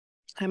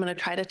I'm going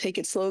to try to take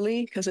it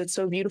slowly because it's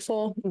so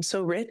beautiful and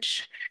so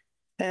rich.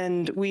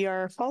 And we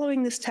are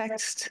following this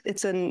text.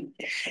 It's an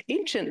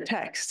ancient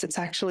text. It's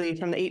actually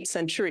from the 8th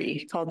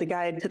century called The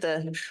Guide to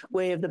the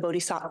Way of the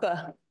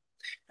Bodhisattva.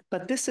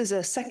 But this is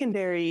a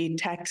secondary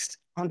text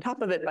on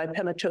top of it by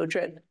Pema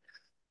Chödrön.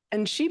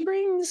 And she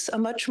brings a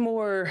much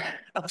more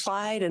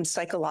applied and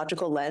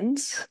psychological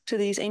lens to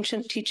these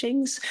ancient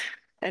teachings.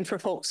 And for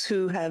folks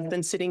who have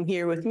been sitting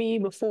here with me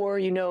before,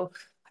 you know,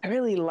 I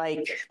really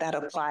like that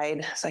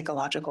applied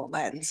psychological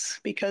lens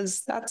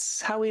because that's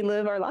how we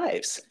live our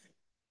lives,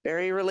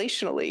 very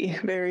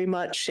relationally, very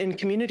much in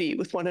community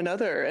with one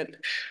another and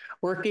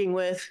working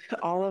with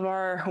all of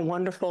our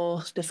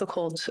wonderful,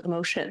 difficult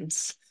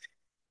emotions.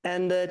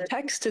 And the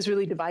text is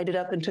really divided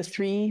up into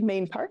 3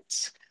 main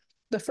parts.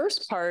 The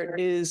first part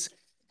is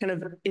kind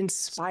of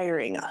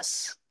inspiring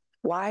us.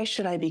 Why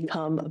should I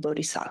become a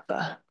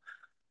bodhisattva?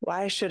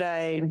 Why should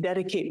I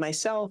dedicate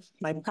myself,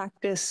 my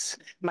practice,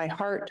 my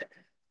heart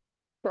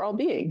for all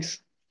beings?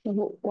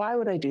 Why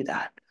would I do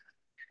that?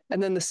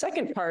 And then the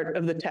second part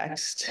of the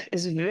text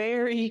is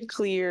very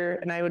clear,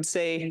 and I would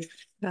say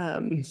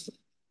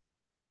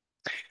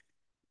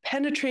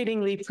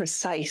penetratingly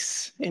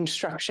precise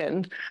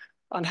instruction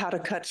on how to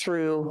cut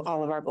through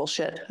all of our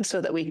bullshit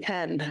so that we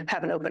can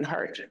have an open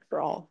heart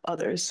for all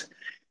others.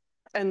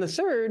 And the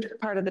third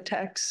part of the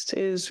text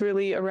is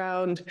really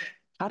around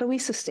how do we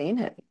sustain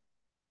it?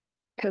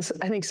 Because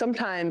I think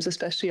sometimes,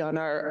 especially on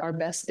our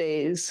best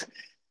days,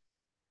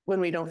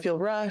 when we don't feel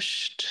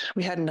rushed,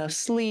 we had enough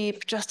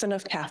sleep, just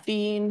enough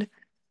caffeine,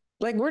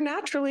 like we're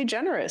naturally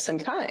generous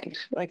and kind.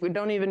 Like we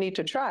don't even need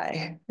to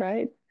try,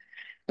 right?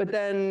 But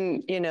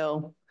then, you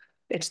know,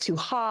 it's too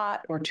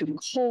hot or too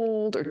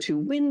cold or too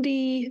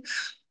windy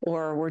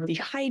or we're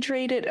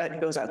dehydrated,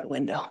 it goes out the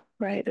window,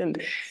 right?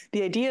 And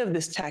the idea of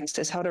this text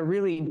is how to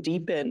really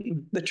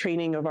deepen the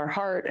training of our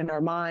heart and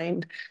our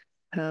mind,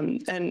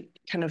 and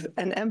kind of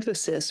an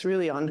emphasis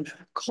really on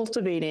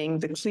cultivating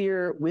the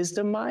clear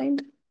wisdom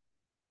mind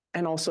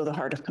and also the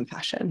heart of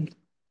compassion.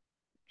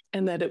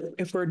 And that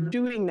if we're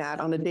doing that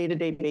on a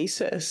day-to-day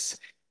basis,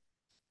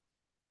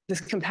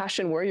 this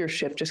compassion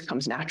warriorship just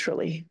comes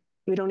naturally.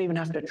 We don't even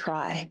have to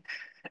try.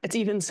 It's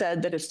even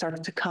said that it starts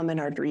to come in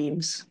our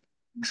dreams.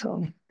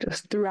 So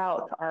just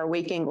throughout our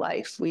waking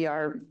life, we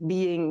are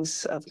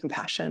beings of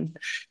compassion.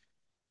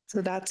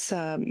 So that's,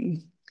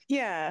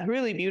 yeah,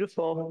 really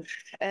beautiful.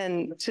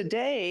 And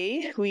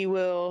today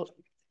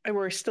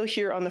we're still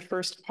here on the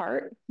first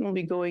part. We'll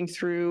be going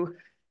through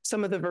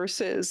some of the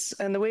verses.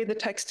 And the way the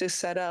text is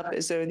set up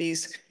is there are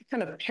these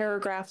kind of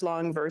paragraph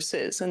long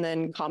verses and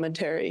then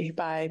commentary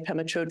by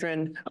Pema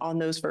Chödrön on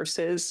those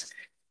verses.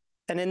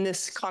 And in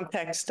this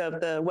context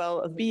of the well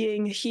of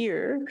being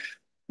here,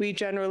 we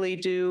generally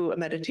do a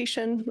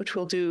meditation, which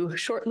we'll do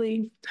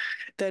shortly.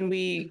 Then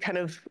we kind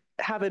of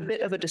have a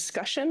bit of a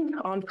discussion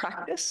on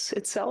practice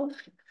itself,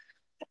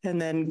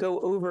 and then go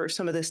over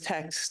some of this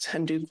text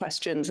and do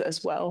questions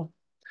as well.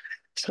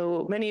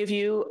 So many of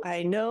you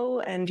I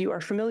know and you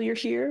are familiar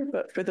here,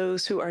 but for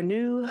those who are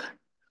new,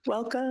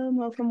 welcome,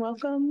 welcome,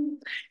 welcome.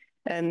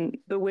 And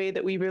the way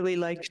that we really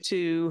like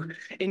to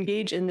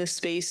engage in this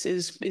space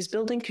is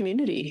building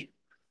community.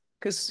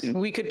 Because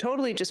we could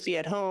totally just be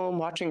at home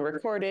watching a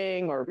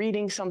recording or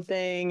reading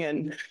something,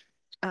 and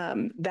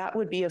that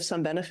would be of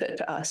some benefit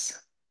to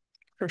us,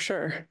 for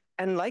sure,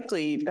 and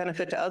likely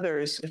benefit to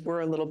others if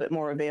we're a little bit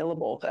more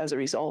available as a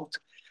result.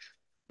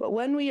 But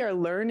when we are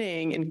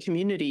learning in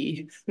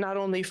community, not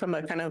only from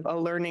a kind of a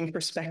learning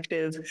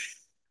perspective,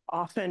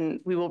 often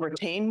we will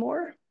retain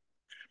more,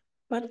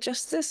 but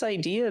just this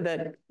idea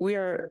that we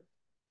are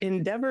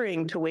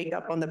endeavoring to wake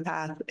up on the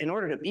path in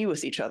order to be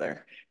with each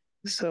other.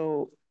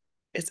 So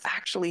it's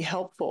actually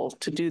helpful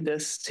to do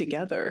this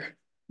together.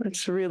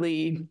 It's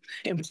really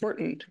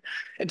important.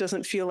 It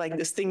doesn't feel like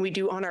this thing we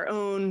do on our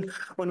own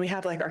when we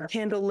have like our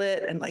candle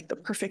lit and like the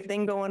perfect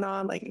thing going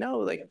on. Like, no,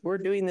 like we're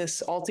doing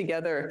this all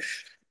together.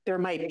 There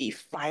might be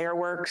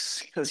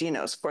fireworks because, you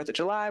know, it's 4th of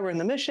July, we're in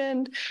the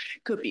mission.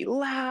 It could be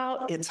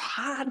loud, it's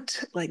hot.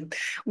 Like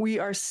we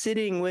are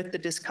sitting with the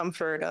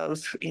discomfort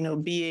of, you know,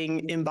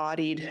 being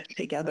embodied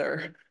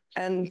together.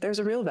 And there's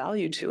a real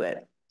value to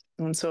it.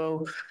 And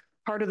so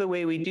part of the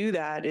way we do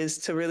that is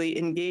to really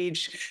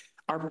engage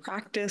our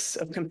practice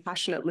of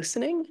compassionate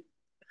listening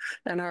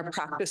and our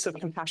practice of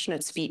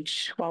compassionate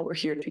speech while we're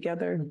here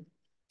together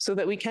so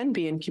that we can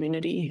be in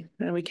community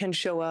and we can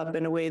show up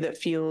in a way that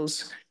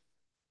feels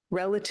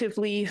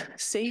relatively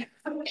safe.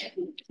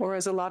 Or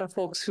as a lot of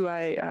folks who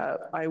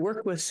I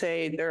work with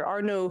say, there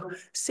are no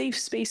safe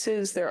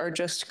spaces, there are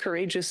just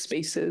courageous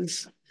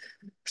spaces.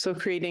 So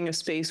creating a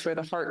space where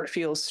the heart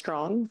feels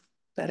strong,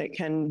 that it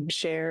can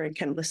share, it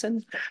can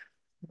listen.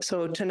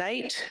 So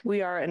tonight,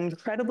 we are an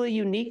incredibly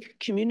unique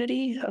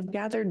community of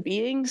gathered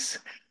beings.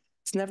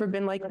 It's never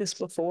been like this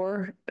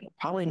before. It'll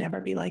probably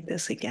never be like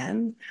this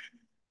again.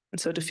 And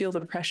so to feel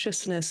the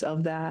preciousness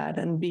of that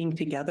and being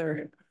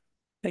together,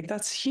 like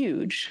that's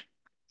huge.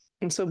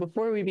 And so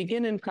before we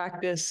begin in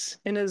practice,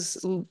 in as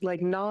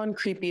like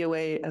non-creepy a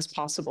way as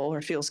possible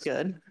or feels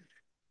good,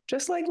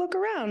 just like look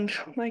around,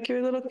 like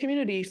your little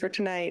community for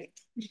tonight.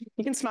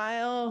 You can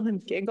smile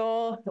and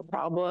giggle, no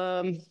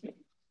problem.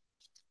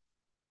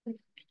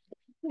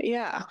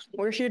 Yeah,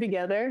 we're here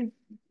together.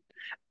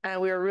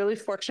 And we are really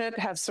fortunate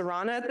to have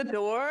Sarana at the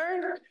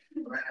door,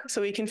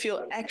 so we can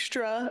feel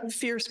extra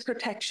fierce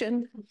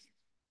protection.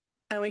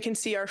 And we can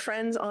see our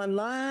friends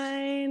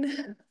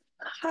online.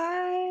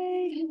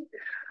 Hi.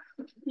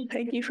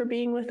 Thank you for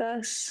being with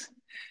us.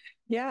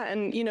 Yeah,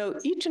 and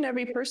each and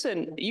every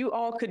person, you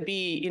all could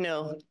be,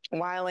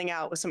 wiling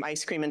out with some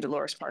ice cream in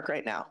Dolores Park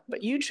right now,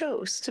 but you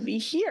chose to be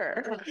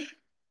here.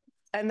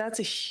 And that's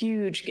a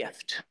huge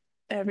gift.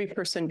 Every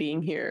person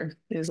being here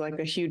is like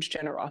a huge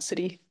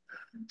generosity.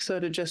 So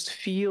to just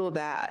feel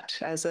that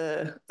as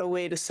a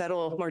way to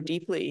settle more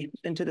deeply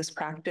into this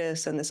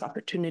practice and this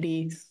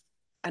opportunity.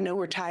 I know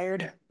we're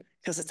tired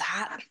because it's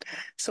hot.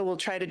 So we'll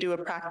try to do a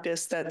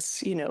practice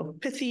that's,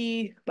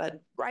 pithy, but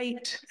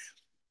right.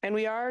 And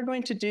we are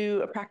going to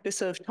do a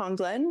practice of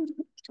Tonglen.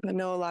 I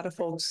know a lot of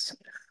folks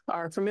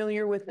are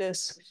familiar with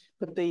this,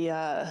 but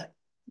the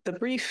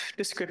brief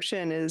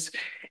description is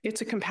it's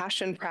a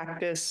compassion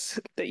practice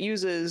that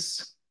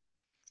uses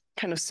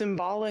kind of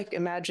symbolic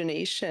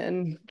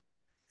imagination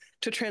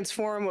to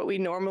transform what we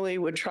normally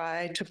would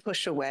try to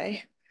push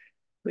away.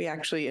 We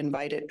actually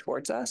invite it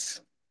towards us.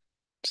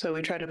 So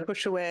we try to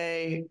push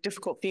away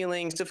difficult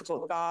feelings,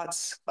 difficult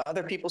thoughts,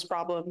 other people's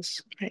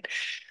problems, right?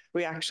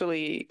 We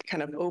actually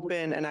kind of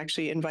open and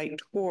actually invite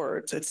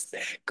towards. It's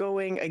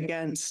going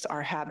against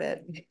our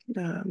habit.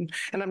 And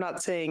I'm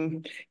not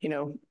saying,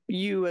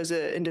 you as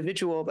an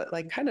individual, but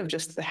like kind of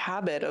just the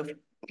habit of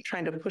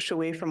trying to push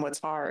away from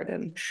what's hard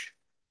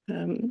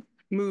and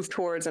move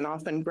towards and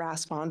often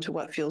grasp onto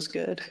what feels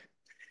good.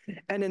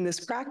 And in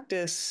this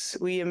practice,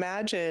 we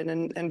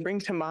imagine and bring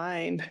to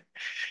mind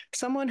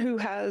someone who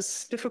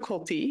has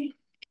difficulty,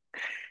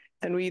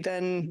 and we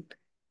then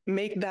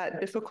make that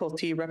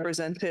difficulty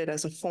represented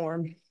as a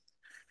form.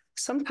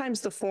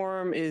 Sometimes the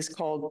form is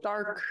called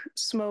dark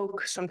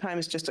smoke,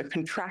 sometimes just a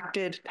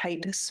contracted,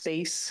 tight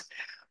space,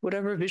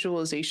 whatever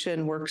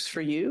visualization works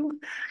for you.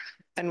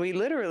 And we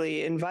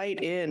literally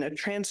invite in a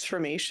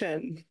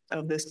transformation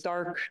of this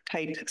dark,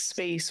 tight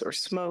space or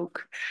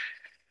smoke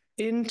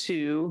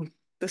into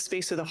the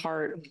space of the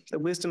heart, the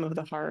wisdom of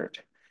the heart,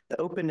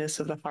 the openness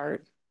of the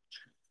heart.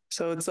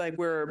 So it's like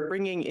we're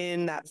bringing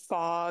in that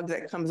fog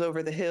that comes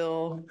over the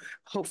hill.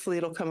 Hopefully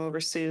it'll come over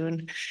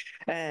soon.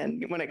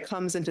 And when it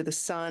comes into the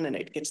sun and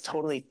it gets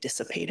totally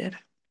dissipated,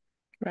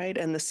 right?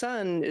 And the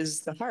sun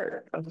is the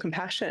heart of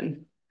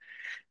compassion.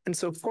 And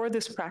so for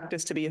this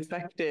practice to be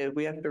effective,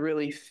 we have to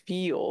really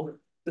feel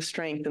the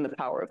strength and the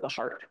power of the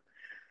heart.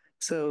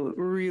 So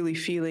really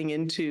feeling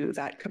into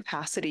that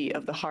capacity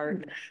of the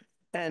heart.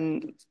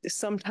 And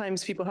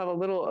sometimes people have a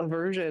little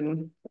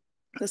aversion,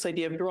 this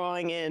idea of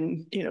drawing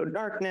in,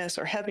 darkness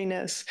or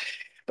heaviness,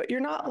 but you're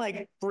not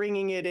like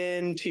bringing it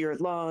into your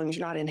lungs,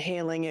 you're not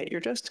inhaling it, you're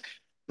just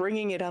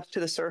bringing it up to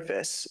the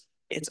surface.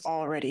 It's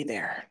already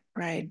there,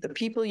 right? The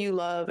people you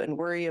love and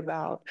worry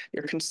about,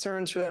 your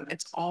concerns for them,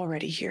 it's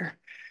already here.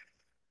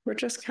 We're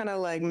just kind of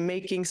like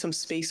making some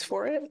space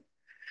for it.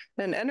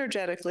 And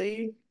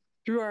energetically,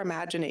 through our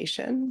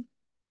imagination,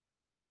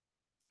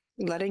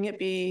 letting it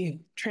be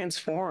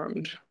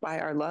transformed by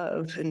our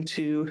love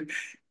into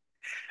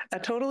a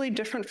totally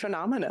different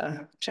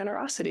phenomena,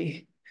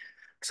 generosity.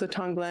 So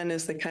Tonglen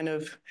is the kind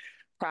of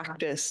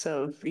practice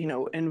of,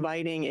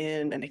 inviting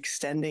in and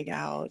extending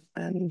out.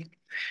 And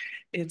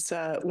it's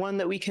one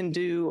that we can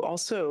do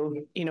also,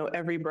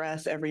 every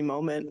breath, every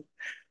moment.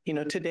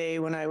 Today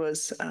when I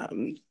was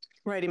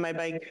riding my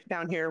bike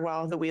down here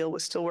while the wheel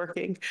was still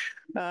working,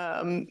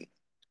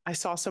 I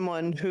saw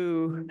someone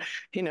who,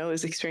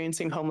 is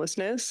experiencing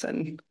homelessness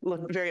and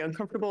looked very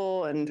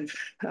uncomfortable and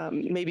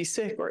maybe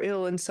sick or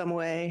ill in some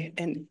way.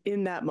 And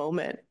in that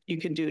moment, you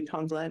can do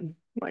Tonglen,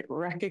 like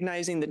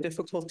recognizing the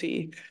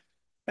difficulty,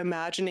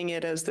 imagining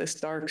it as this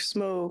dark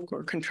smoke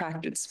or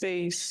contracted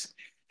space,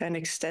 and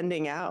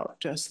extending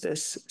out just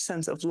this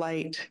sense of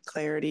light,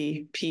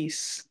 clarity,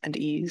 peace, and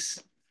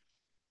ease.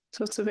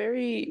 So it's a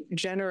very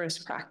generous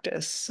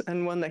practice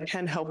and one that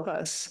can help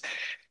us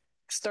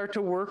start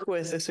to work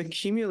with this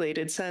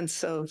accumulated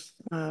sense of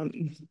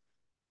kind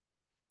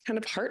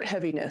of heart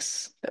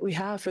heaviness that we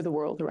have for the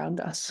world around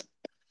us.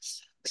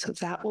 So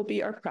that will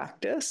be our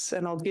practice.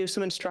 And I'll give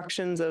some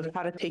instructions of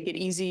how to take it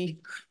easy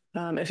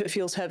if it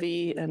feels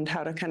heavy, and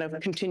how to kind of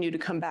continue to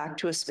come back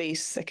to a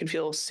space that can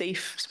feel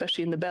safe,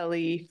 especially in the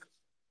belly.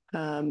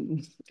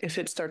 If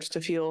it starts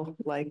to feel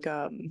like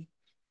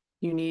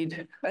you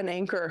need an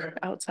anchor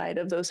outside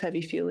of those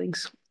heavy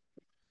feelings.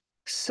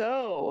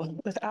 So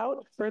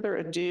without further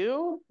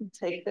ado,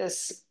 take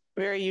this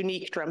very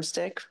unique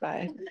drumstick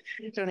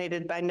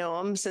donated by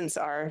Noam, since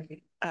our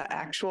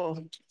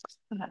actual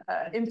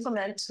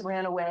implement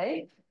ran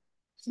away.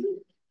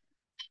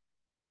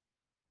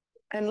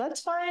 And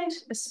let's find,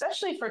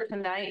 especially for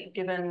tonight,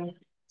 given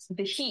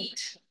the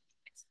heat,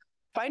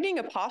 finding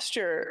a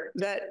posture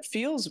that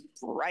feels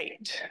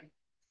right,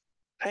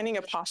 finding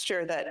a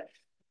posture that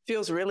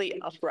feels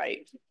really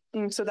upright.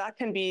 And so that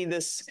can be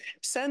this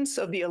sense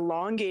of the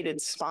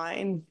elongated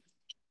spine.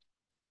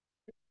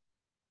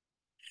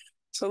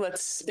 So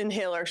let's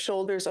inhale our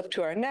shoulders up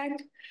to our neck,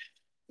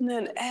 and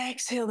then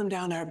exhale them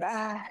down our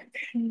back.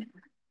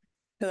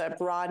 So that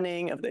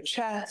broadening of the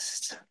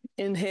chest,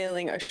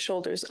 inhaling our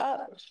shoulders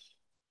up.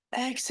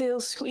 Exhale,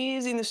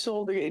 squeezing the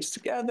shoulder blades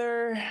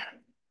together.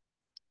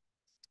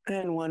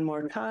 And one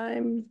more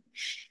time.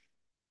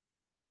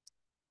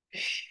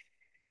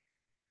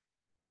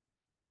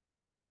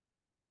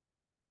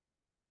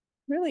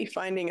 Really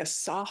finding a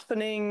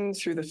softening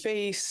through the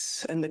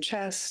face and the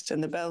chest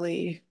and the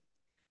belly,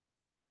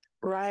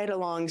 right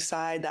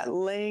alongside that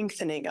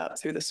lengthening up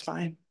through the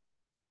spine.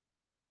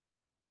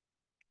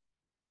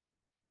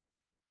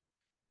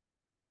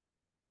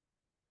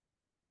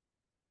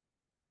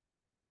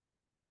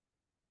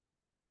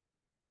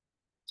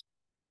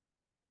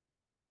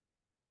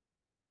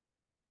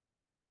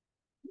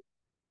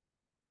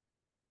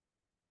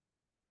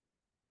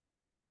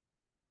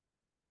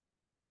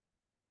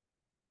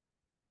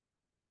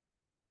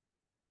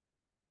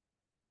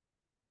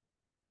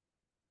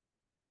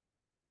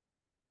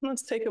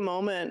 Let's take a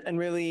moment and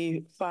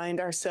really find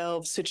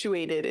ourselves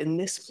situated in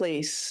this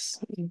place,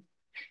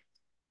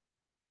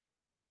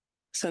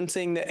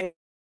 sensing the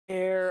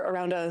air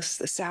around us,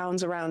 the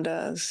sounds around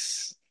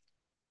us.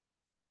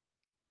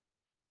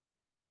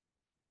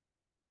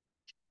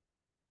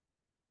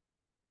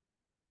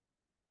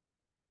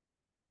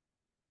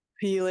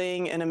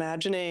 Feeling and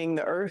imagining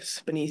the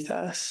earth beneath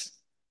us.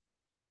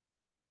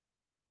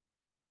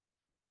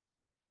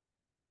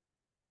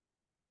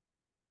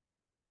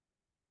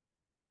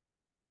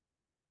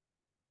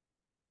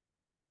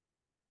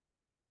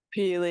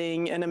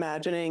 Feeling and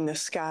imagining the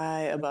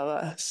sky above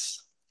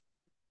us.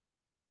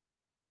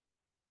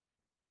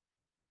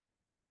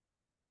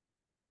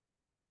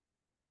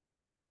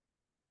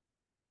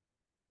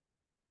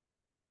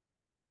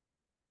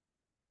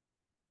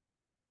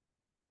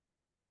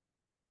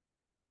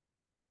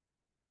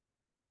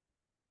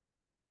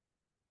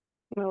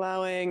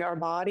 Allowing our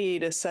body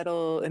to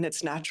settle in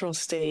its natural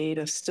state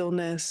of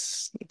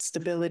stillness,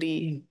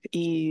 stability,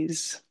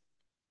 ease.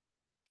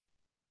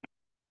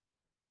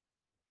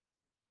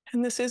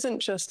 And this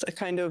isn't just a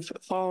kind of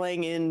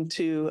falling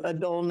into a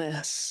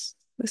dullness.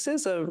 This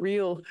is a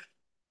real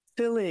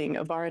filling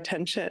of our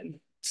attention,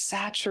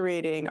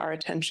 saturating our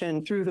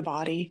attention through the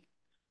body.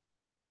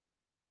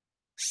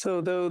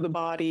 So though the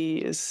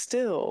body is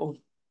still,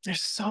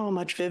 there's so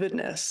much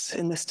vividness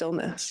in the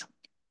stillness.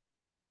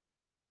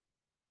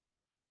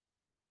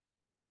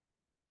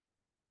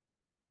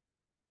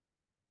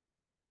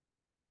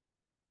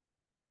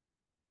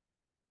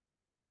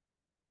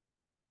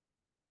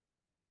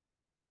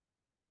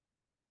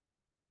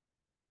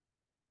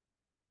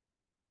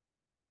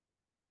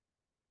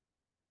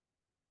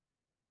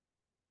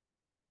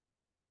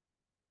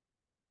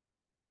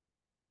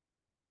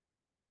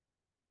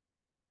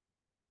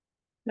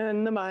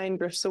 And the mind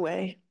drifts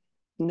away,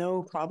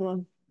 no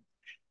problem.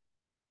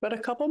 But a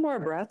couple more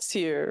breaths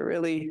here,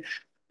 really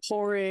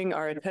pouring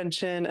our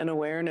attention and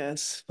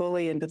awareness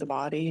fully into the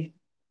body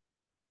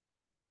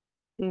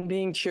and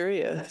being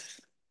curious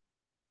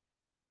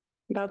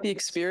about the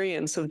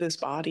experience of this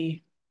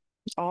body,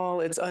 all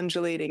its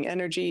undulating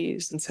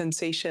energies and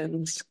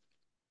sensations.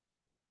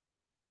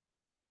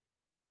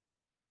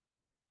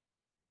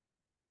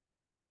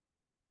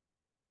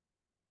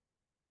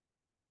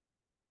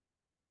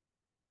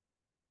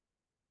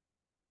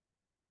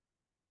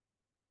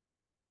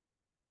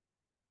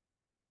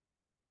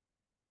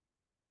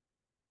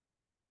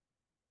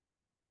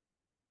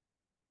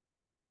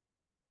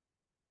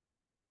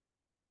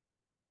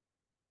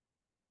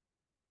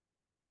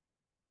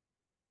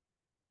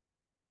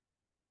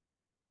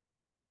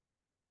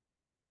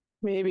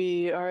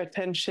 Maybe our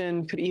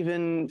attention could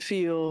even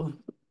feel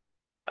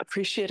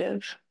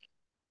appreciative,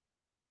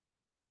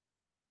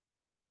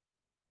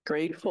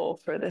 grateful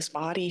for this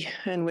body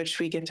in which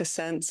we get to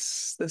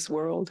sense this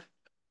world,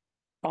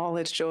 all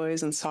its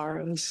joys and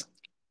sorrows.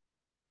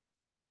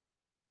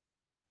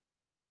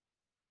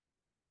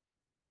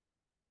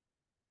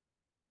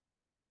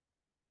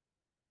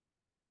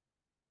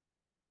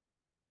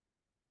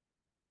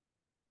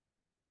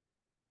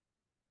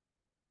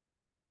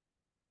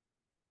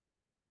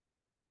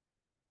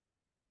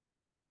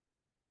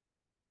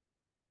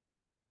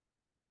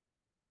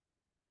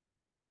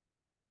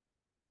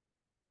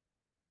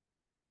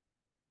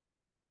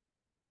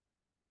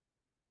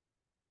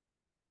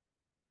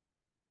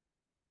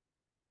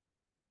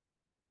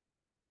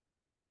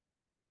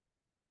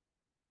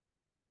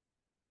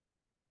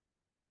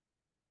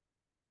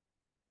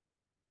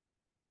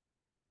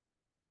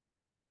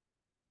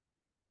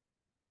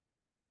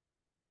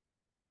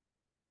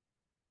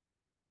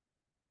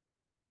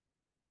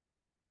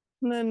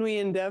 And then we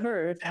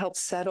endeavor to help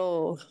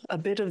settle a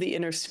bit of the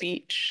inner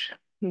speech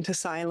into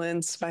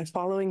silence by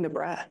following the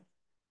breath.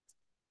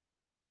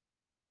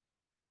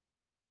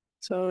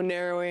 So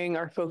narrowing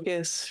our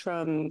focus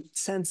from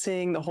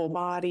sensing the whole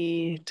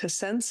body to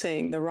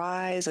sensing the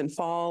rise and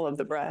fall of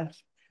the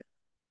breath.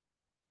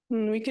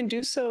 And we can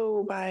do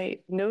so by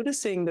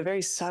noticing the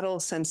very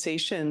subtle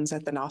sensations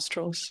at the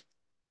nostrils.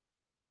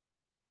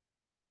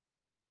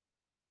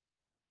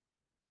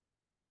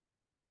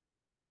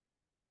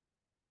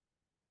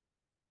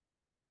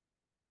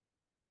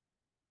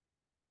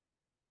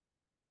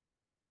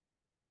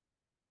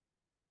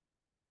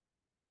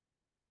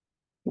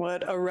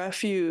 What a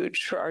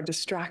refuge for our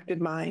distracted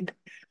mind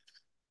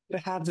to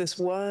have this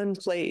one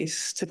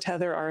place to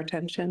tether our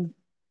attention.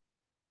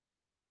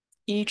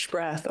 Each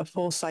breath, a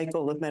full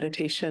cycle of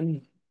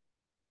meditation,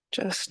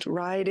 just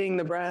riding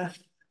the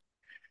breath,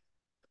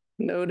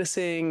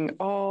 noticing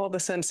all the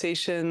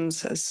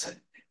sensations as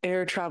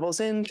air travels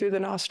in through the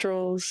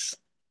nostrils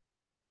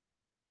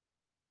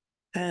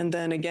and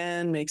then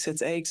again makes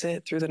its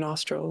exit through the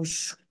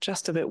nostrils,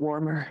 just a bit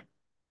warmer.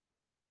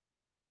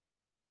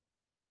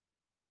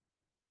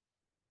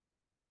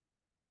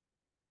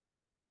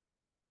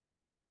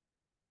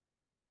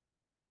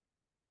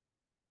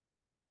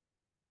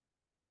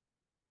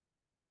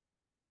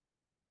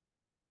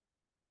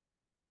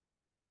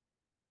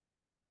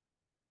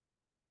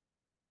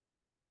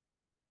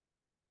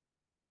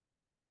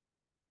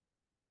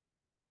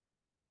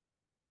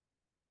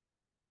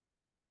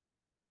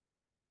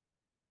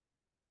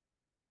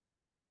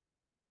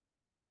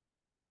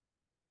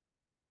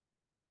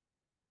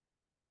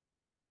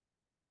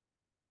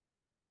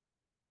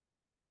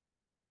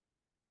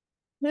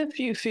 If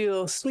you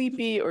feel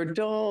sleepy or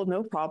dull,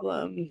 no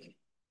problem.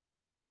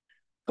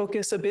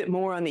 Focus a bit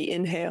more on the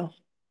inhale,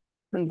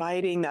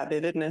 inviting that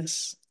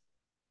vividness.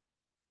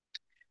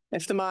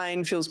 If the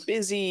mind feels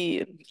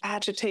busy and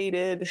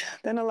agitated,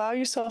 then allow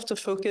yourself to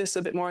focus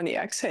a bit more on the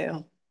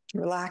exhale,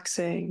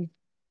 relaxing,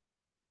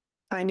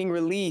 finding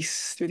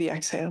release through the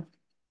exhale.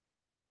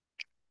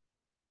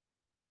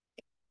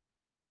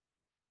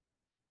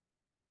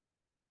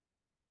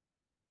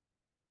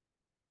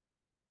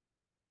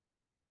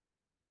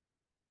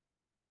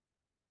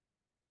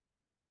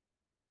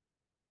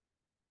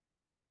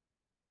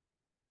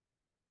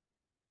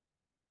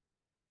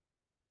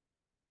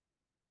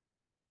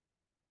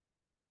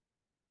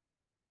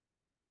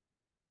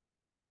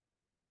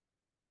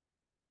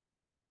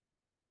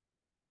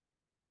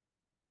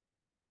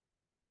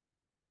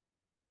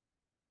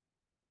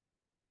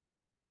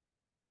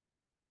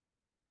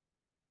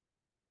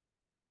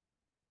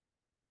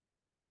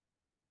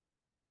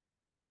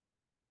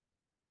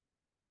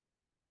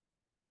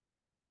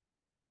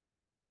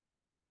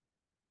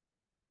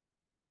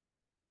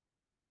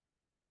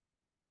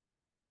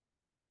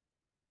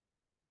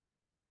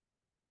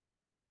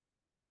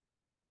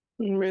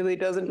 It really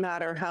doesn't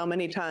matter how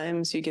many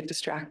times you get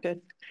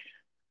distracted.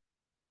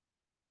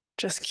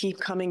 Just keep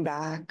coming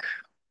back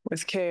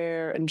with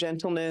care and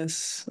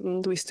gentleness.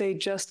 And we stay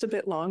just a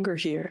bit longer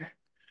here,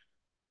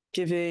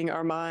 giving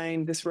our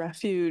mind this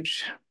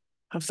refuge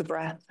of the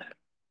breath.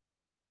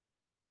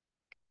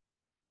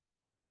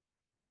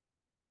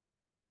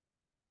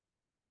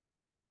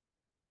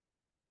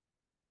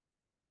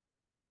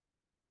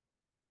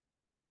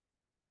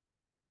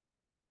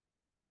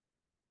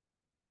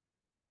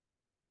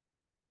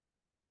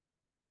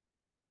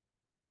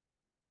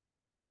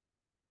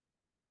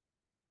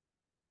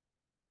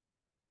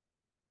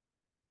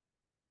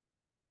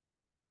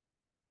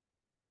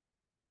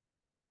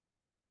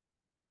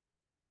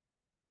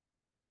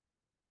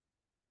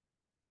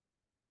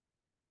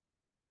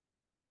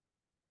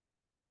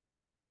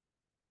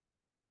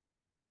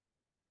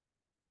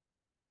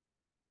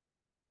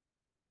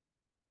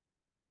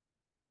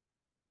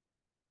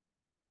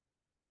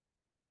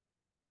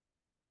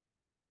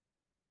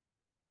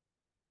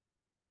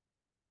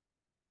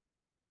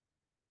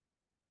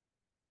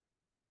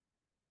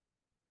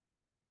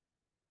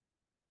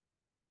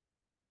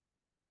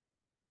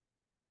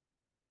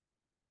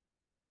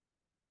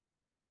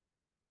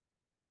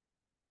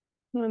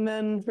 And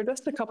then for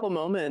just a couple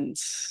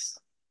moments,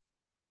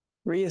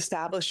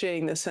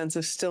 reestablishing the sense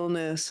of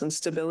stillness and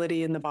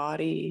stability in the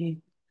body,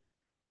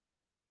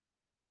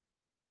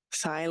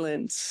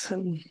 silence,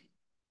 and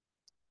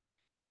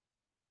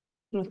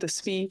with the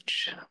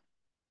speech,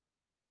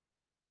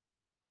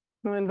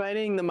 we're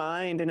inviting the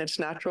mind in its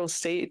natural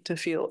state to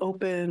feel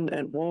open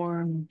and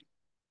warm,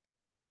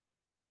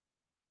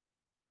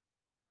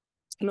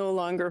 no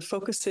longer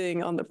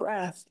focusing on the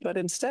breath, but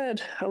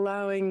instead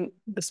allowing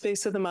the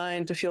space of the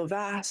mind to feel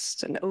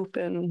vast and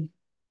open,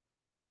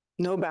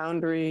 no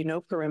boundary,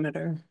 no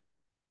perimeter.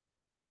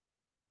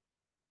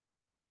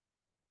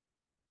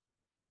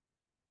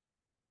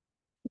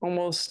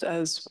 Almost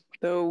as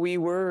though we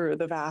were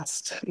the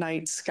vast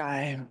night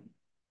sky.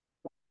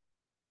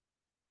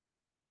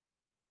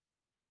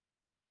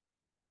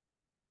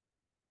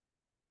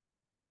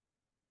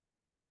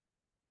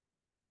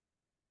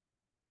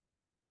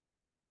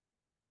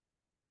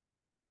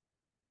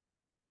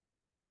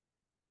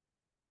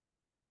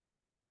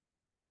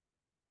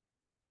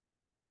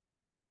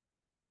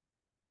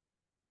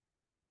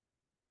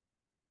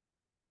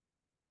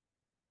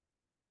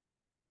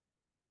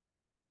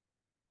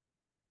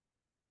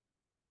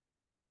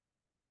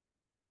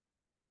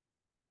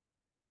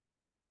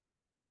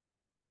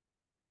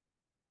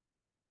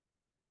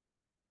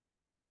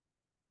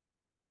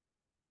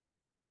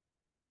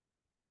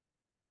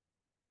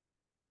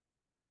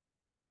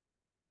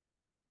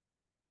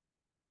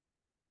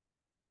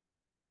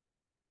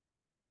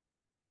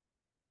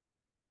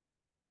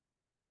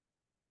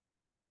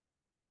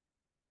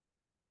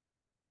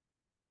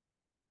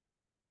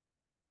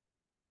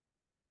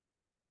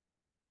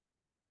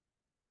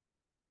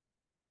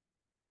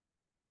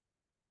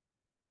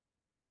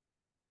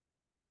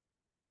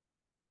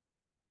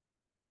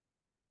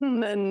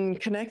 And then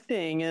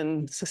connecting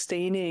and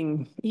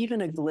sustaining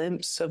even a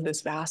glimpse of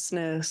this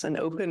vastness and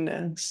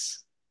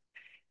openness.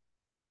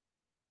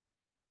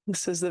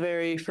 This is the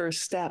very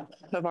first step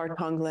of our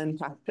Tonglen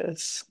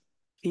practice,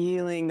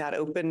 feeling that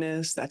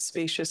openness, that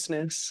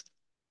spaciousness.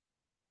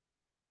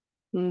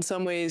 In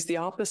some ways, the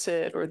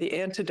opposite or the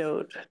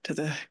antidote to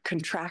the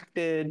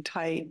contracted,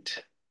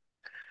 tight,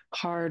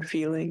 hard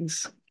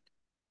feelings.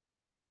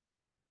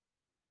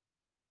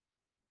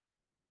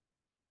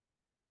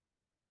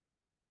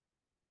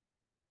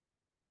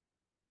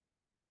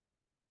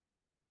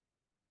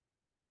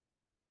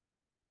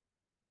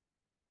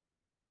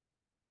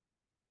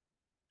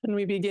 And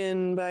we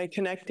begin by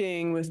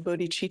connecting with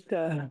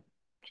bodhichitta.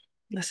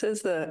 This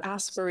is the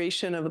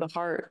aspiration of the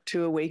heart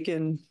to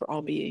awaken for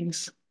all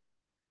beings.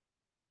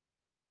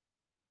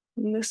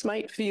 And this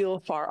might feel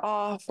far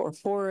off or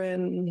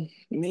foreign.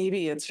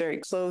 Maybe it's very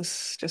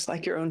close, just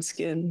like your own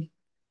skin.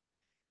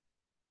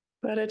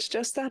 But it's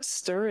just that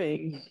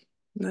stirring,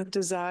 that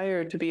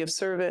desire to be of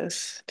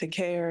service, to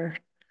care,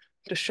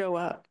 to show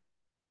up,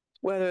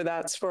 whether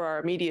that's for our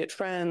immediate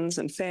friends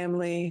and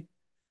family,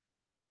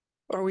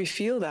 or we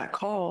feel that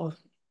call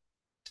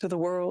to the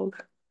world.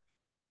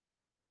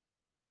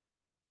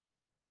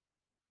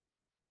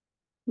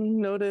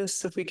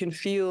 Notice if we can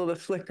feel the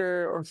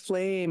flicker or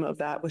flame of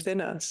that within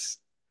us.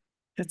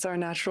 It's our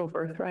natural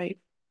birthright.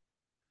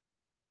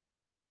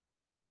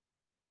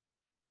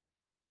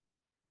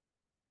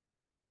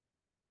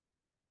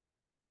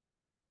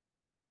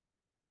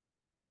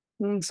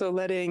 And so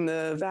letting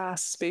the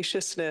vast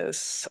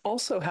spaciousness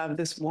also have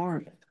this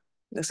warmth,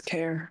 this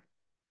care.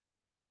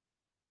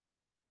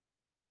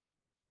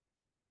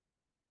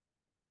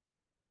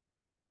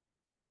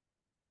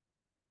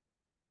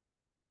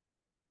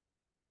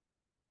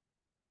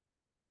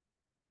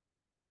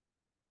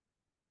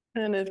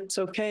 And it's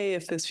okay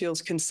if this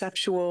feels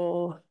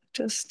conceptual,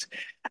 just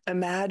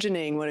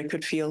imagining what it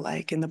could feel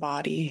like in the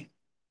body.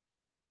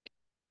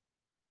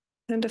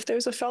 And if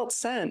there's a felt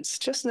sense,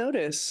 just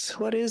notice,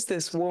 what is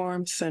this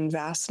warmth and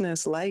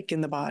vastness like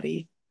in the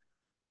body?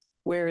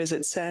 Where is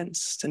it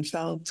sensed and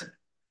felt?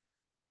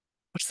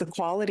 What's the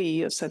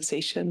quality of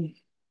sensation?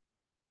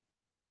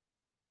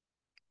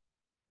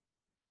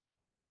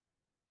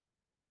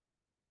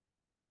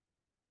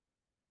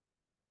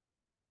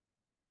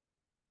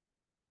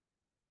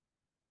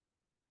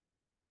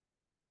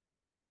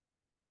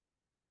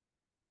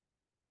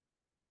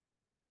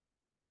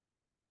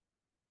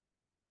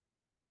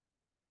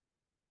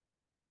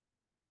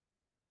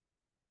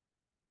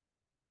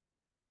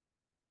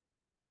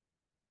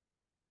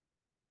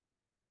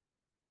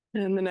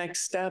 And the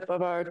next step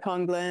of our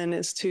Tonglen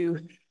is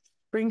to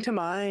bring to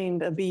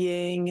mind a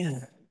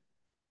being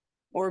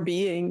or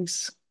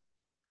beings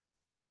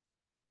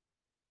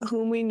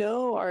whom we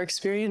know are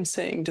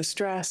experiencing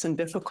distress and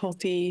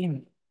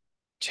difficulty,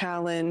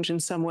 challenge in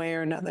some way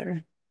or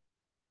another.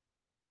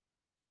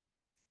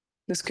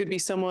 This could be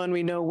someone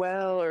we know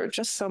well, or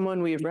just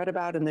someone we've read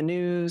about in the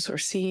news or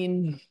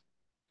seen.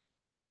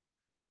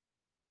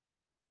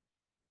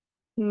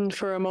 And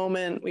for a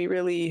moment, we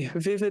really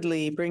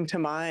vividly bring to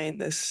mind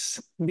this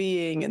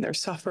being and their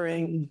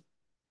suffering.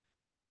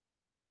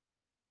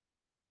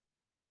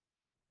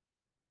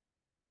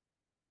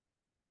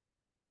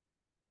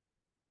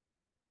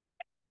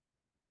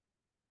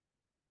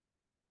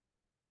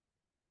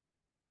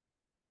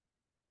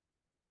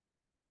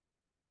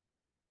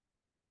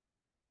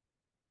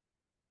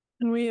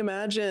 And we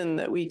imagine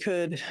that we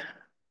could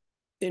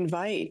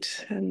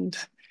invite and,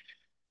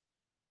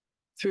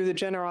 through the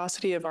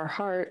generosity of our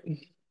heart,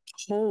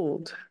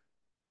 hold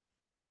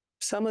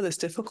some of this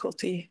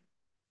difficulty,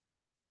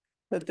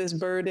 that this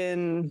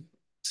burden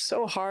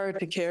so hard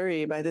to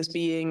carry by this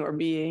being or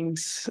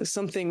beings is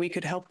something we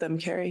could help them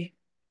carry.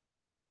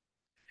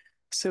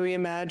 So we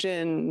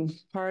imagine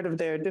part of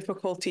their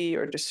difficulty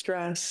or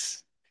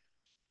distress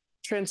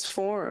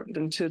transformed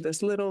into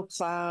this little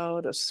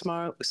cloud of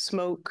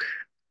smoke.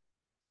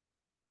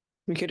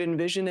 We could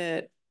envision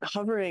it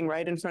hovering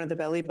right in front of the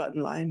belly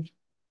button line.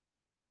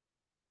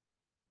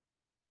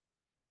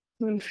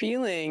 And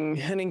feeling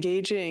and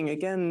engaging,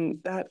 again,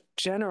 that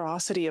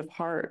generosity of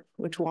heart,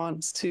 which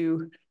wants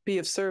to be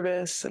of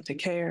service and to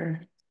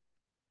care.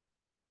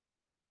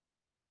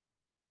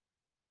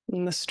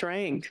 And the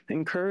strength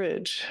and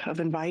courage of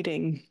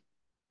inviting.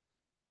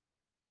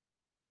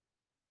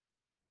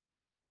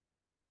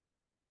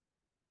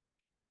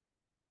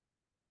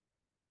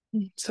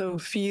 So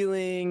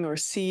feeling or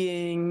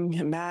seeing,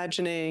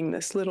 imagining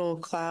this little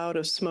cloud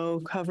of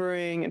smoke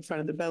hovering in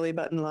front of the belly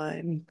button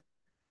line.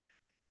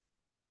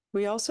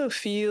 We also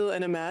feel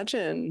and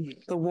imagine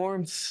the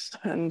warmth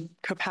and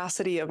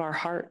capacity of our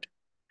heart.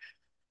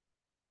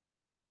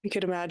 We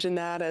could imagine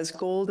that as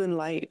golden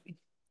light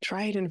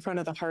right in front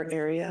of the heart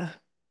area.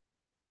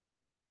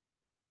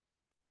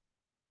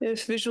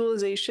 If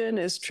visualization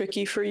is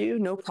tricky for you,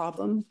 no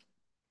problem.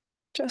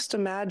 Just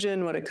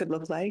imagine what it could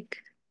look like.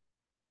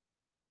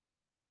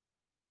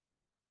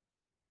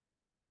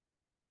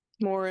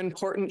 More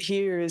important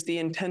here is the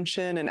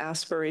intention and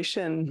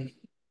aspiration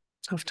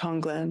of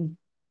Tonglen.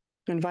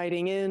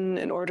 inviting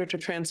in order to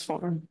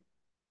transform.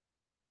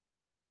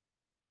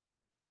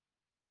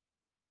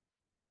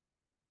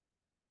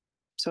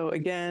 So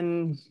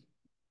again,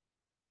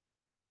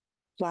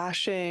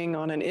 flashing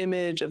on an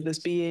image of this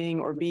being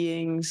or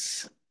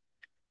beings,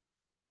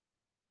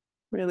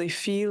 really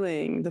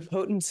feeling the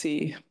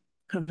potency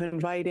of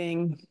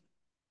inviting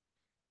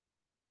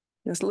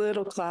this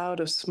little cloud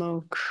of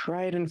smoke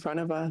right in front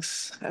of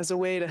us as a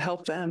way to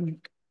help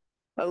them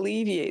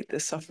alleviate the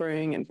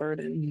suffering and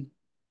burden.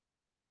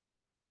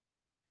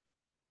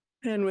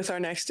 And with our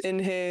next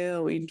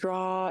inhale, we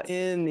draw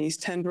in these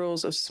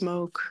tendrils of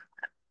smoke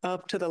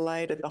up to the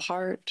light at the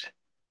heart.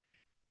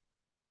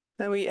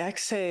 Then we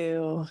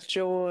exhale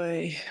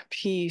joy,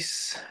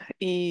 peace,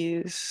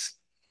 ease.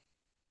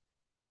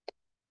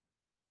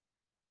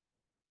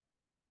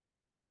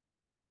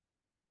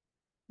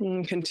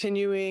 And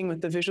continuing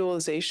with the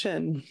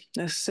visualization,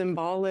 a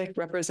symbolic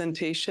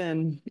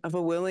representation of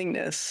a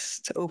willingness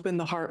to open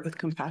the heart with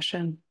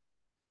compassion.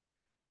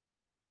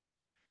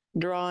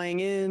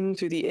 Drawing in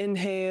through the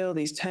inhale,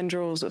 these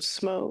tendrils of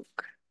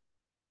smoke,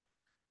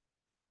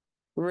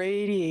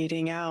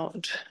 radiating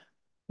out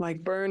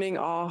like burning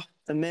off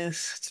the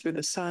mist through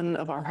the sun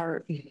of our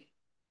heart,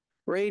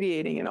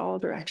 radiating in all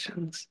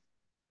directions.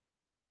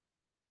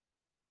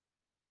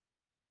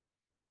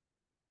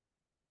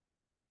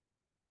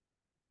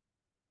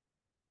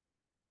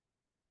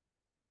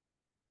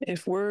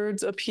 If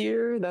words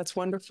appear, that's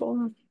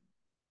wonderful.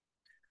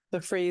 The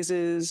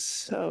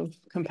phrases of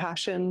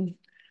compassion,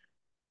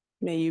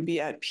 may you be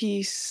at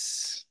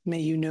peace, may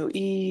you know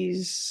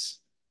ease,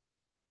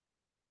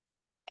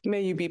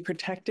 may you be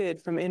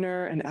protected from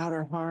inner and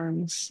outer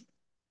harms.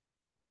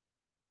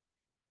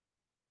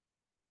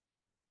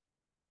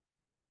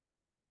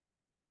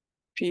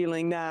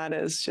 Feeling that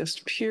as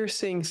just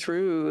piercing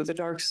through the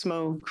dark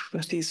smoke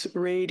with these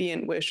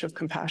radiant wish of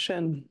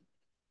compassion.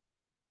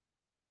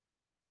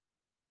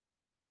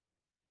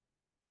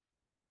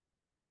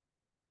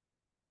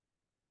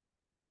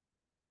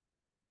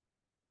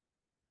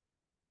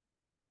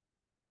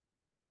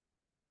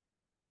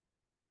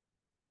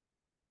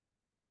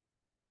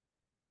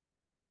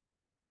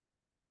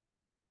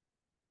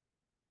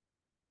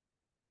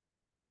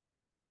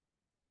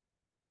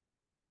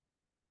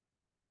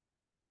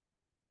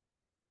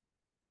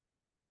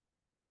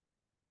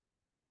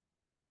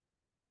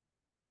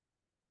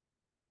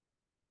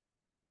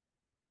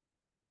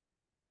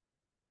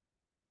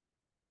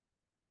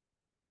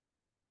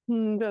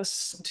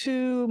 Just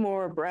two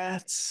more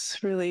breaths,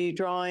 really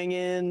drawing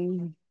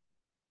in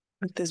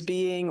with this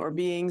being or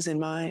beings in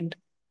mind.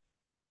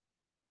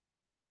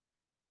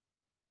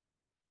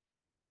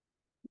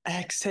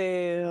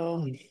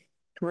 Exhale,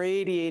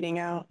 radiating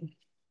out.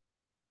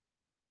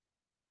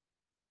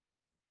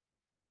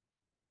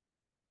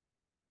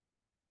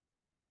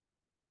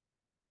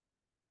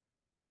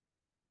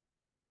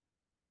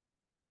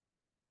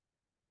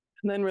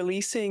 And then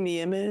releasing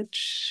the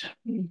image,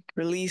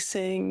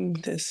 releasing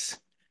this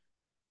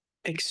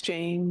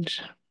exchange,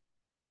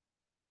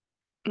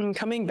 and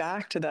coming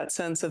back to that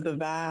sense of the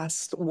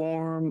vast,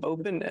 warm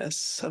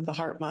openness of the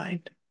heart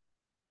mind.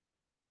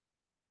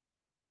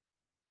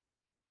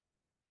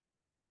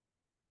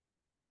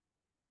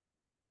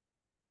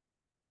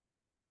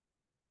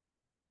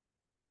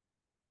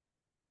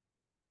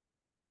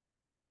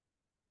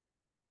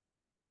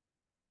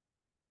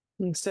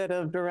 Instead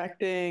of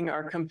directing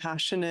our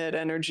compassionate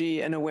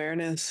energy and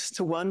awareness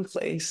to one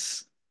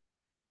place,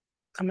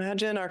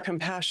 imagine our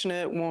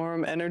compassionate,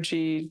 warm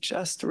energy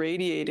just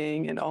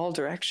radiating in all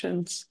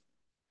directions,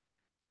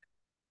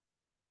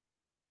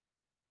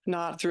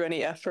 not through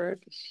any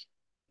effort,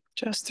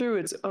 just through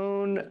its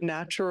own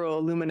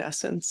natural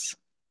luminescence.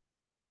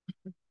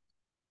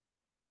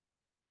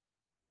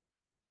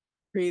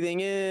 Breathing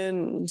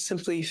in,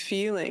 simply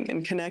feeling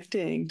and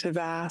connecting to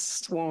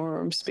vast,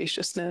 warm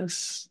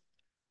spaciousness.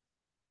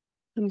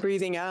 And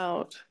breathing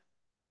out,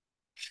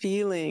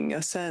 feeling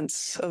a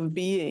sense of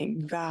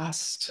being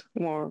vast,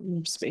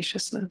 warm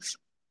spaciousness.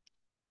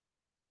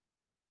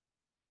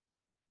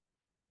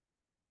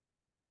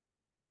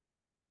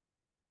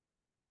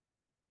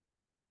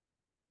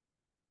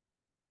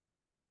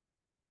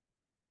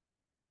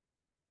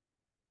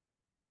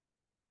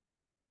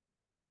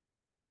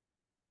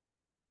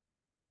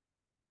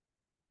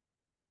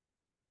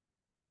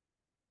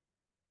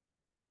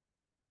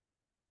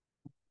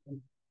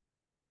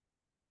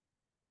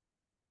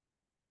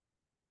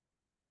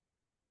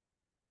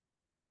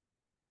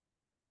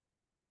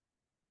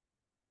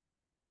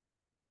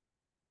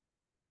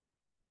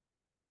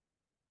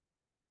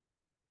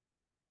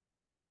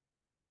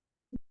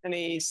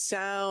 Any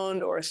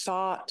sound or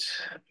thought,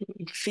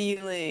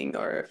 feeling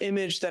or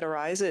image that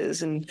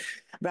arises in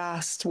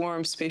vast,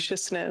 warm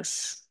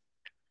spaciousness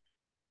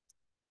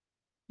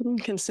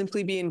can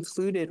simply be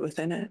included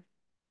within it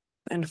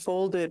and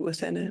folded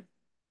within it.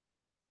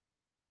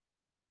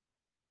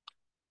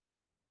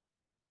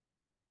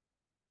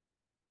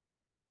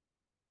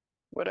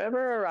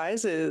 Whatever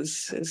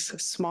arises is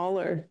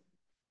smaller,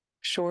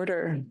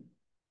 shorter,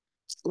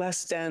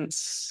 less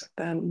dense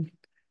than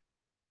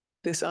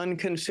this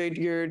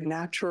unconfigured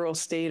natural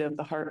state of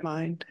the heart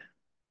mind.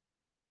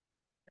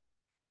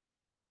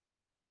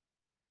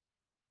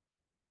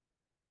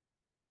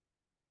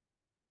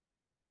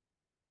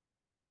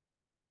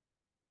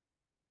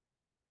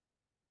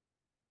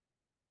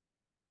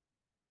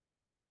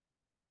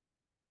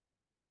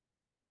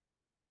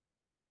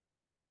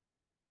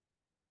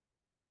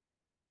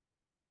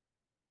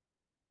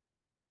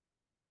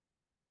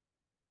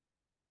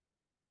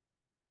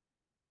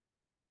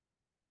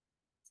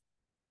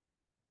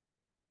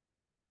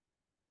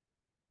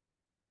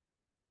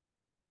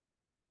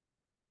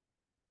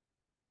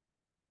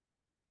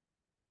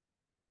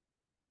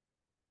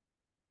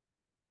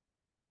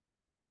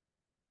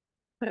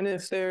 And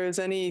if there's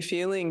any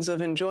feelings of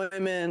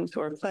enjoyment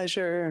or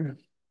pleasure,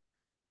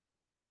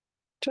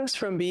 just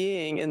from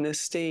being in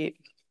this state,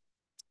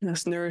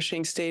 this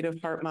nourishing state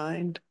of heart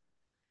mind,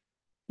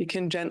 you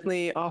can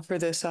gently offer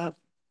this up,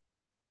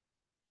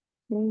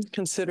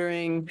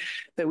 considering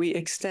that we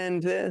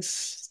extend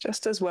this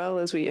just as well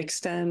as we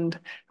extend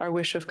our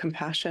wish of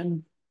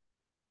compassion,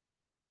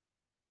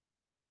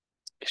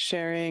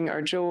 sharing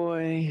our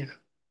joy,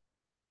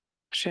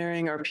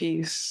 sharing our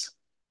peace.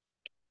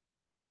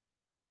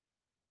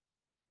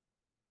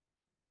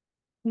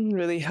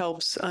 Really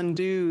helps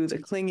undo the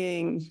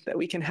clinging that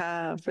we can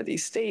have for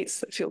these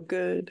states that feel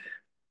good,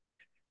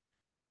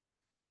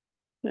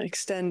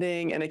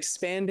 extending and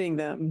expanding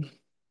them.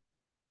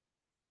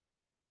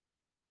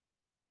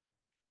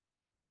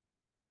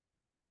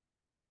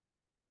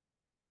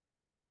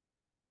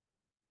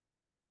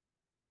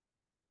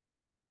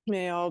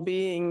 May all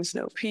beings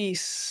know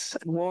peace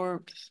and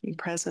warmth and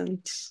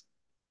presence.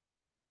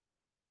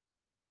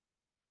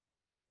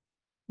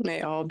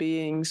 May all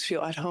beings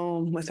feel at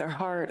home with their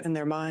heart and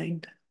their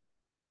mind,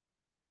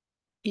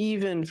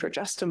 even for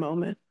just a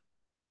moment.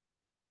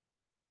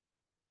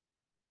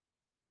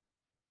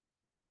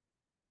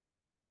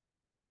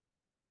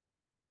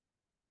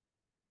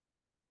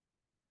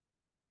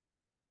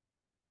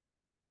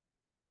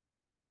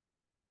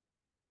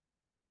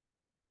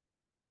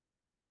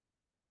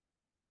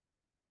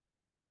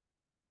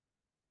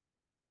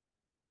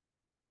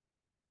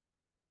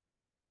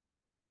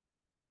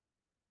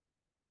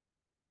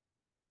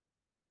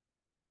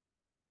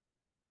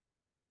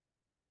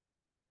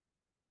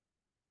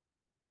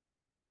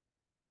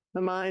 The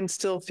mind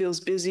still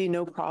feels busy,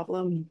 no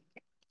problem.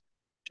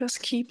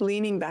 Just keep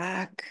leaning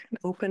back and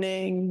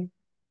opening.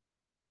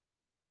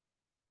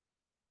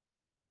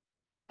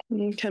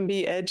 It can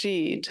be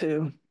edgy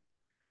to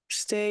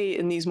stay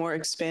in these more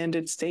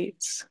expanded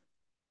states.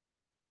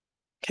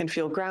 Can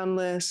feel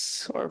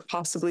groundless or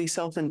possibly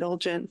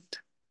self-indulgent.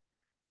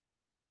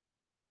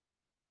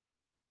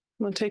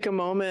 We'll take a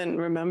moment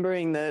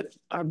remembering that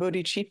our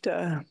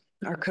bodhichitta,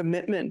 our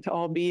commitment to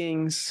all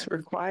beings,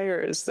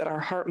 requires that our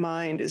heart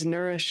mind is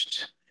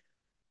nourished,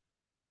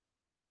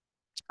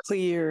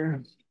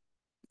 clear,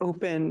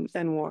 open,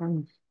 and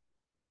warm.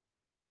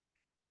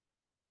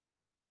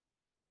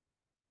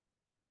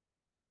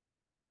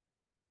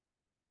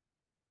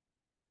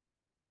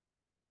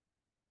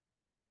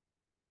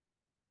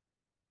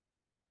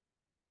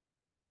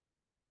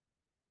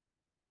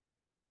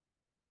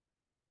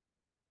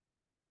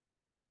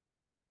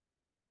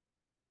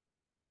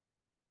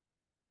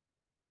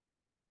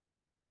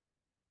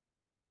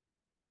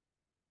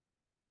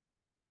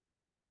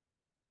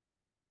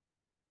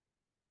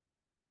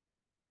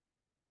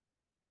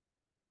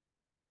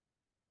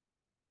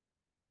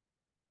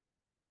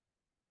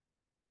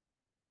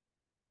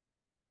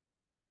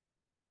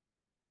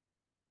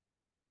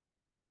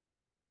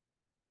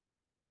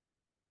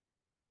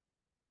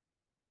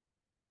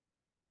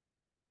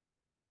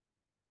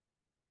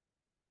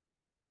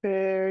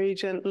 Very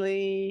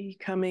gently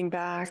coming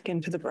back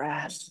into the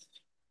breath.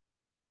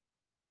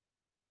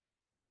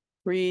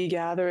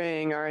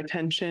 Regathering our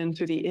attention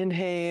through the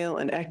inhale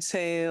and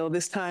exhale,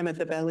 this time at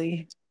the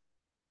belly.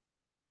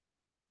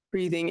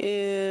 Breathing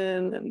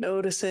in and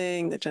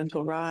noticing the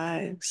gentle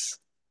rise.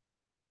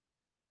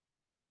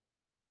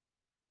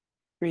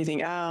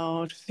 Breathing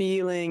out,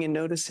 feeling and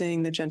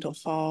noticing the gentle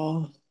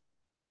fall.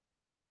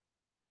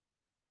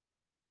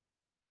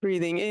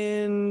 Breathing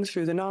in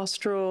through the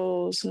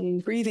nostrils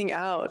and breathing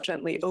out,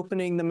 gently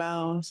opening the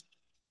mouth.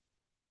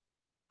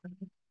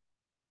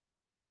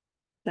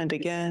 And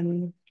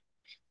again.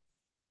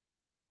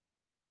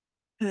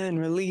 And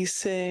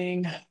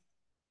releasing.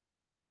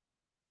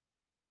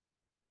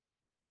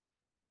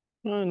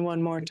 And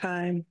one more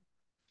time.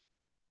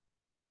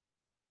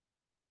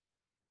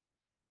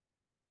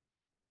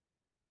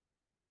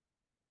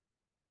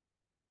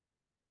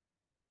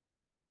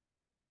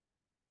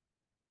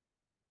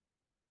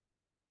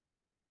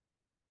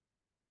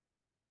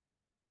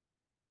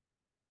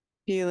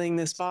 Feeling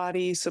this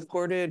body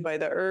supported by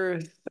the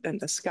earth and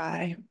the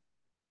sky.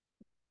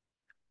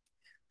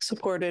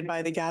 Supported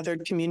by the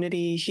gathered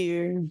community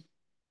here.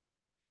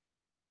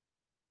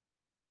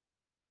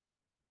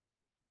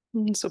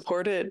 And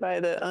supported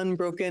by the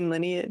unbroken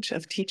lineage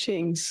of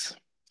teachings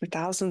for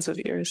thousands of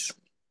years.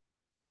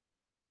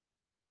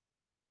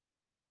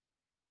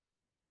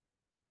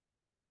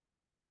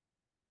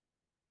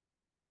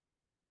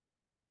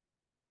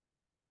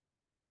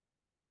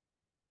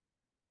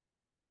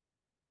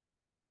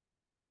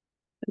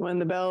 When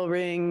the bell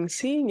rings,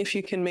 seeing if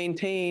you can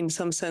maintain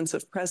some sense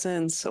of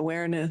presence,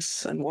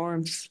 awareness, and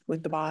warmth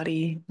with the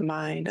body, the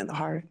mind, and the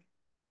heart.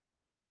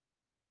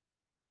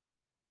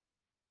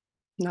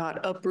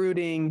 Not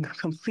uprooting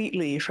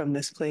completely from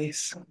this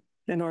place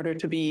in order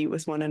to be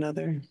with one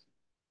another.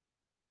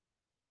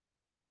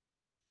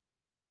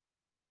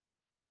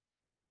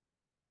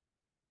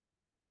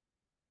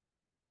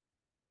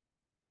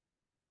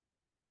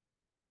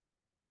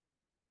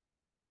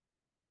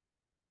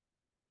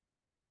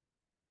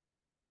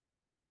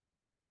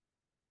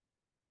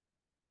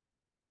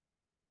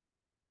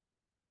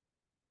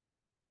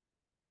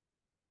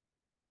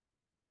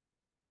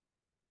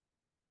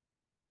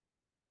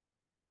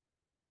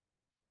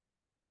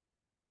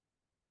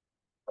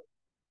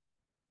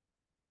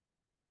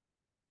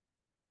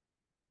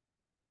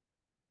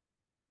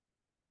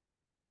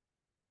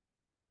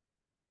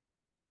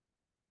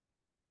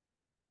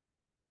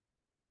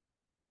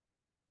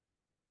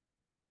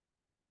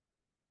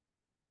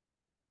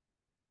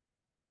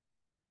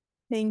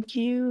 Thank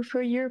you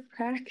for your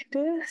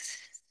practice.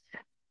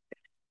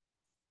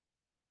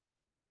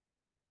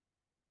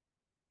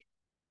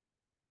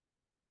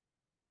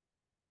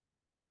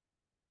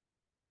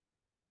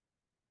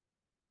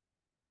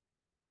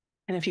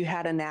 And if you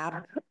had a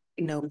nap,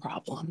 no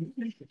problem.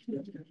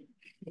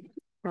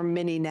 Or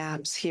mini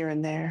naps here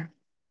and there.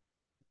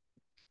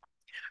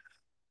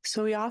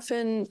 So we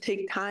often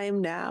take time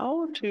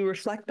now to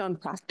reflect on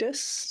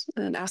practice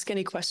and ask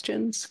any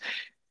questions.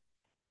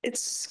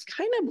 It's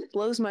kind of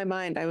blows my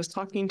mind. I was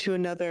talking to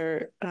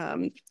another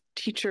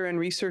teacher and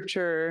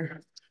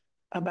researcher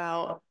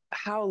about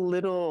how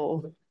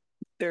little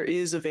there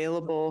is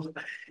available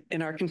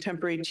in our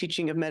contemporary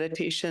teaching of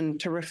meditation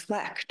to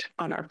reflect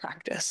on our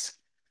practice.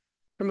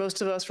 For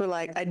most of us, we're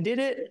like, I did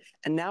it,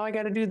 and now I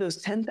got to do those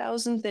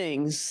 10,000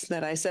 things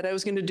that I said I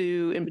was going to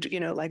do.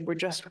 And, like we're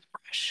just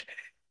fresh.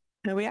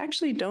 And we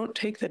actually don't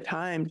take the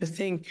time to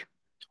think,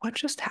 what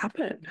just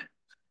happened?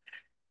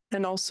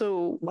 And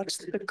also, what's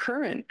the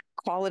current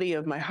quality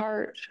of my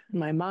heart,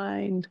 my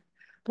mind?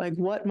 Like,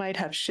 what might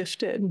have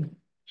shifted?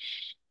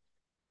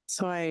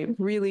 So I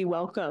really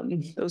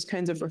welcome those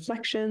kinds of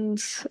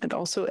reflections and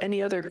also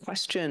any other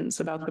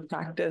questions about the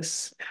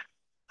practice,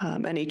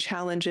 any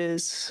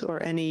challenges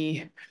or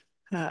any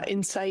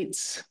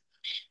insights,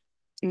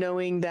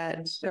 knowing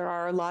that there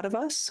are a lot of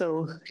us,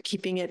 so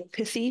keeping it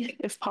pithy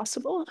if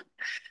possible.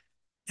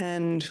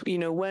 And,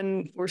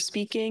 when we're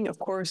speaking, of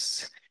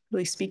course,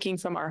 really speaking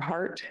from our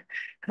heart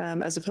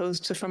as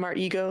opposed to from our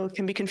ego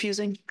can be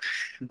confusing.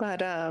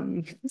 But,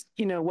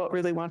 what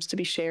really wants to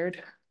be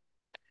shared.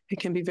 It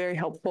can be very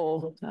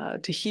helpful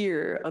to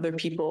hear other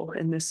people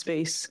in this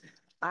space.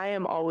 I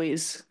am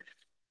always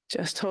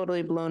just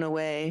totally blown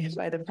away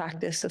by the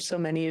practice of so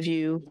many of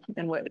you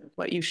and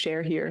what you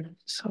share here.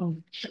 So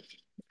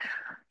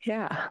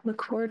yeah,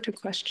 look forward to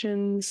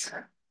questions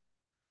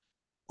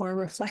or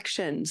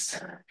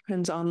reflections.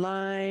 Friends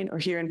online or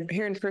here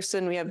in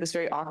person, we have this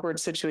very awkward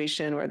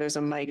situation where there's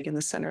a mic in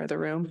the center of the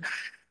room,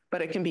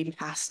 but it can be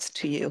passed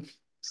to you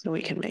so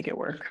we can make it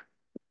work.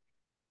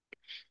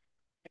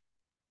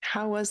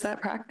 How was that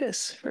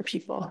practice for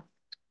people?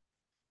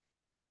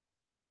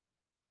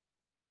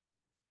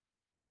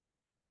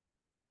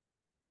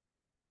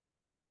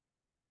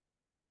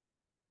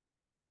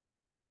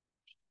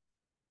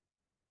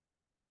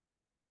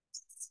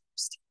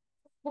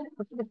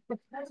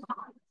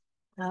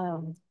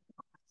 Um,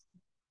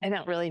 I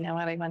don't really know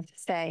what I want to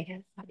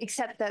say,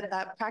 except that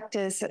that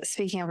practice,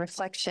 speaking of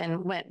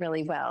reflection, went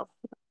really well.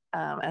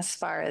 As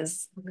far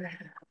as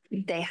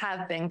they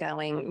have been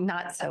going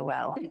not so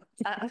well.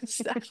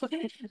 So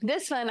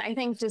this one, I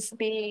think just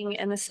being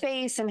in the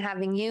space and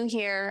having you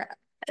here,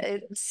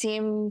 it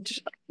seemed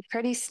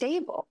pretty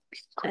stable.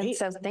 Great. And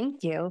so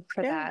thank you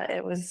for that.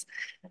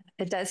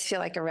 It does feel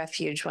like a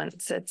refuge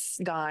once it's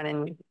gone.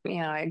 And,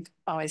 I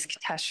always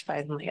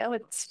catastrophize and like, oh,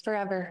 it's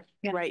forever.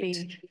 Right.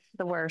 Be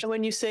the worst. And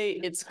when you say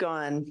it's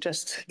gone,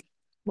 just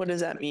what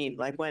does that mean?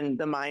 Like when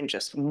the mind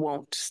just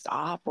won't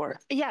stop or?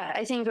 Yeah,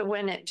 I think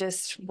when it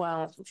just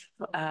won't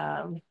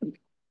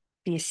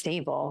be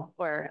stable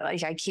or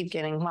like I keep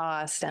getting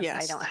lost and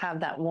I don't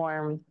have that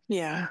warm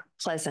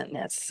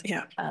pleasantness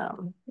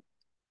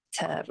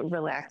to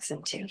relax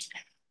into.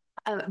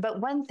 But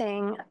one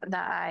thing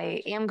that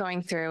I am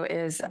going through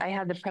is I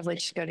had the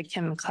privilege to go to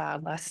Kim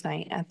McLeod last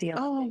night at the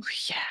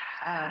Olympics. Oh,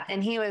 yeah.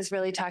 And he was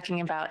really talking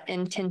about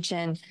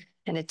intention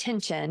and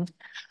attention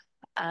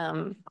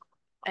and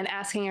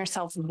asking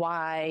yourself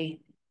why.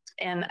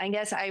 And I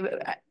guess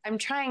I'm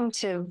trying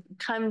to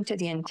come to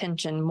the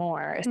intention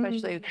more,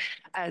 especially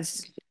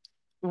as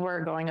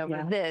we're going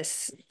over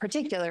this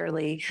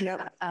particularly.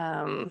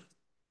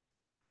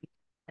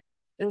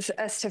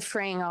 As to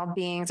freeing all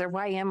beings, or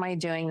why am I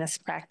doing this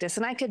practice?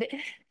 And I could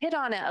hit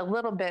on it a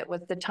little bit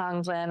with the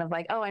Tonglen of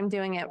like, oh, I'm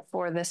doing it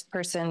for this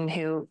person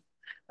who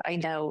I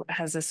know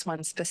has this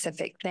one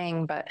specific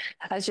thing, but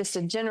as just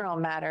a general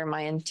matter,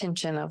 my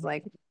intention of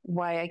like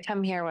why I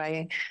come here,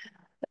 why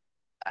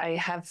I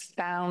have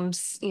found,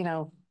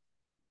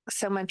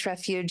 so much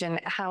refuge,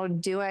 and how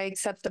do I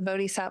accept the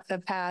Bodhisattva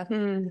path?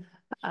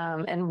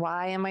 and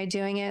why am I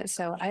doing it?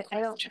 So I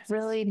don't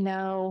really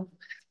know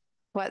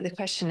what the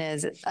question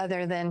is,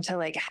 other than to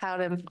like how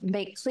to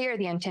make clear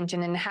the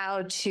intention and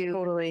how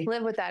to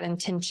live with that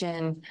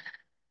intention,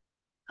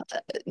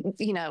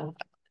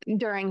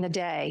 during the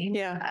day.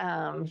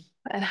 Yeah.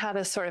 And how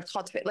to sort of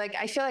cultivate. Like,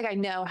 I feel like I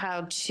know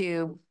how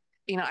to,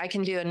 I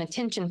can do an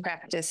attention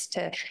practice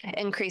to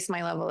increase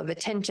my level of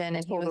attention.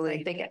 And he was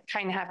like, they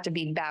kind of have to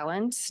be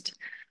balanced.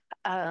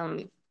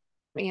 You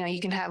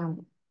can have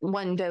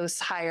one dose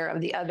higher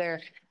of the other.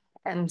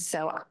 And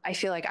so I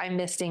feel like I'm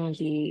missing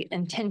the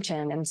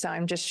intention. And so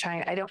I'm just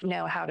I don't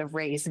know how to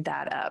raise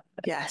that up.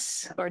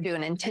 Yes. Or do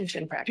an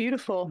intention practice.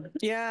 Beautiful.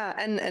 Yeah.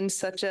 And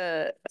such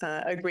a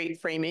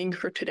great framing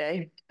for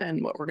today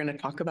and what we're going to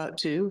talk about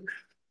too.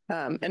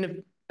 And if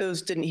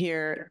those didn't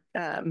hear,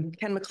 Ken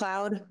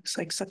McLeod is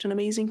like such an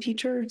amazing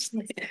teacher. It's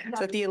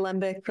at the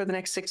Alembic for the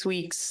next 6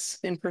 weeks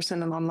in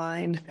person and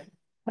online.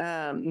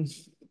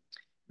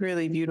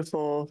 Really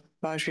beautiful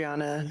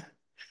Vajrayana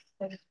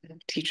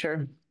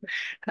teacher.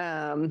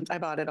 I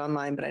bought it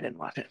online, but I didn't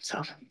watch it.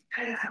 So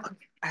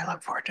I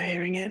look forward to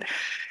hearing it.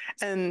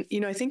 And,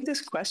 I think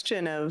this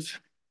question of,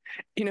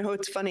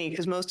 it's funny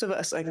because most of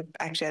us, like,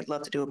 actually, I'd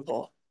love to do a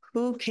poll.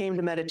 Who came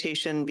to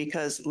meditation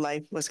because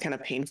life was kind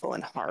of painful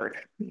and hard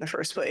in the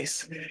first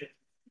place?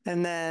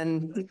 And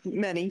then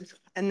many.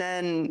 And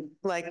then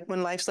like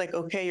when life's like,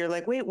 okay, you're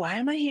like, wait, why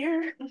am I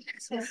here?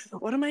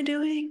 What am I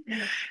doing?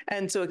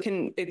 And so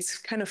it's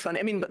kind of fun.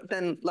 I mean, but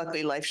then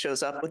luckily life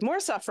shows up with more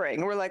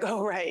suffering. We're like,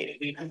 oh,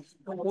 right.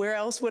 Where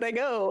else would I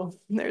go?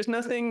 There's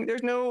nothing,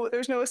 there's no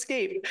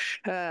escape,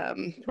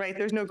 right?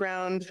 There's no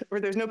ground, or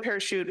there's no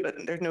parachute, but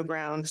there's no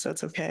ground. So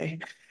it's okay.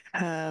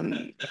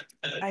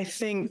 I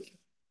think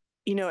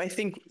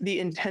the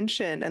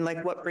intention and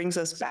like what brings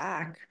us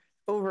back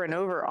over and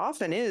over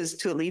often is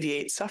to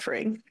alleviate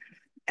suffering.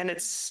 And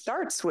it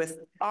starts with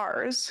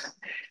ours.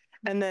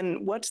 And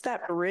then what's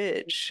that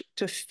bridge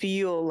to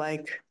feel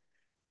like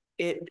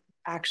it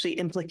actually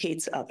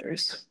implicates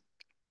others?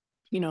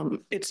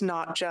 It's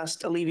not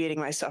just alleviating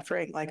my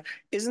suffering. Like,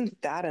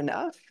 isn't that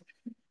enough?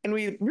 And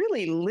we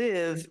really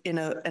live in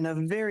a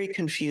very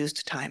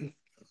confused time.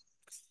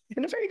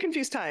 In a very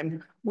confused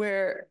time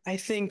where I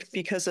think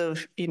because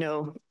of,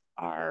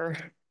 our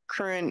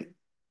current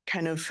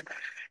kind of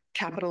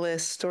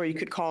capitalist, or you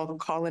could call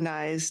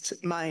colonized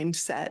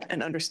mindset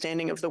and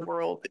understanding of the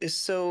world is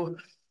so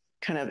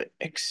kind of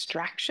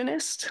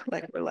extractionist.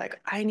 Like we're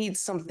like, I need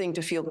something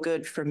to feel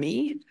good for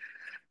me.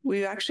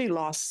 We've actually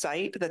lost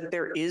sight that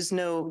there is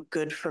no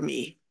good for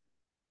me.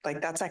 Like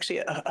that's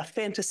actually a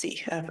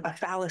fantasy, a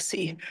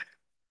fallacy.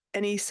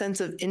 Any sense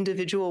of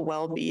individual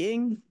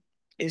well-being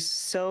is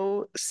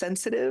so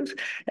sensitive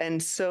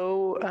and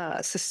so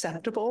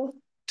susceptible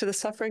to the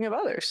suffering of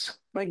others.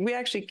 Like we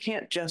actually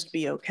can't just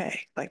be okay.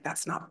 Like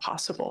that's not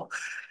possible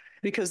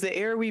because the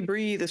air we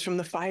breathe is from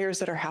the fires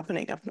that are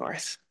happening up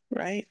north,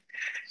 right?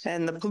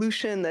 And the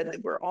pollution that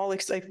we're all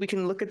like, we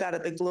can look at that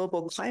at the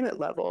global climate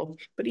level,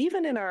 but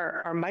even in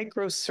our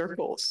micro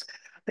circles,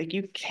 like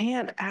you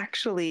can't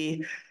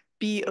actually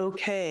be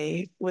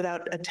okay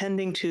without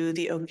attending to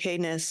the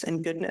okayness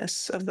and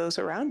goodness of those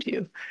around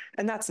you.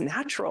 And that's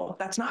natural.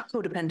 That's not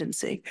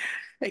codependency.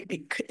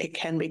 It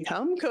can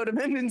become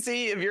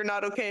codependency if you're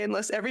not okay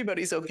unless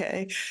everybody's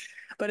okay.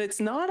 But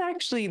it's not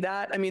actually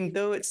that. I mean,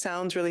 though it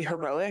sounds really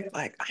heroic,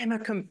 like I'm a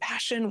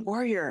compassion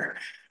warrior.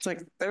 It's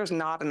like there's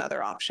not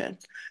another option.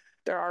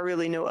 There are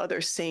really no other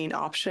sane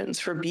options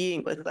for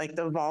being with like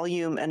the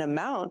volume and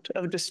amount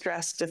of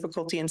distress,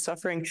 difficulty, and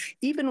suffering,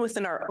 even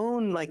within our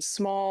own like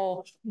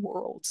small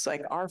worlds,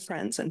 like our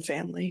friends and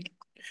family.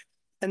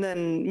 And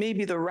then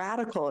maybe the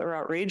radical or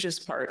outrageous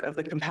part of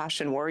the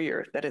compassion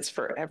warrior, that it's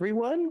for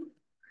everyone.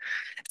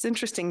 It's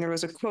interesting. There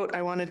was a quote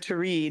I wanted to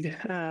read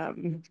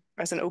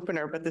as an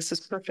opener, but this is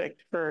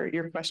perfect for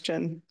your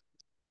question.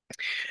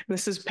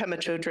 This is Pema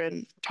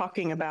Chödrön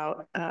talking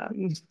about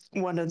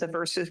one of the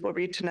verses we'll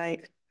read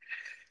tonight.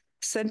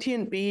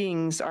 Sentient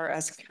beings are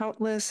as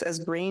countless as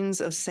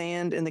grains of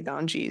sand in the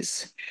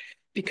Ganges.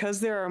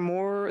 Because there are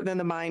more than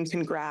the mind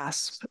can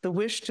grasp, the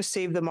wish to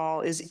save them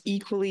all is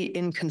equally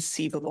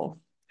inconceivable.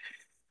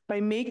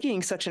 By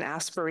making such an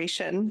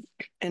aspiration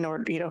in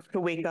order, to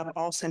wake up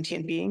all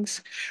sentient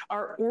beings,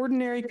 our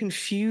ordinary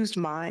confused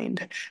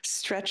mind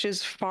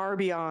stretches far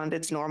beyond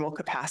its normal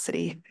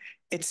capacity.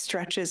 It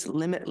stretches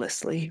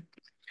limitlessly.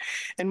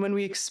 And when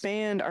we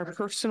expand our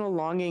personal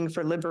longing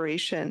for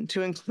liberation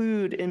to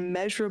include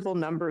immeasurable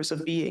numbers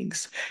of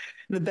beings,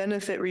 the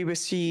benefit we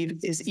receive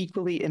is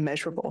equally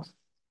immeasurable.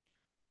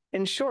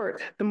 In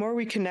short, the more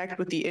we connect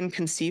with the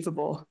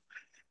inconceivable,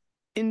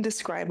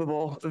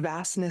 indescribable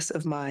vastness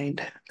of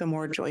mind, the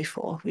more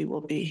joyful we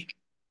will be.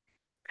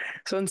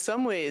 So in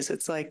some ways,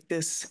 it's like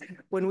this,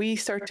 when we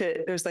start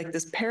to, there's like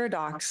this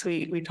paradox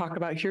we talk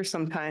about here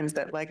sometimes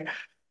that like,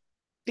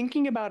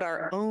 thinking about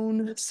our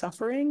own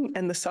suffering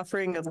and the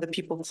suffering of the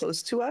people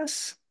close to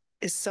us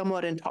is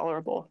somewhat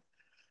intolerable.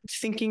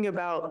 Thinking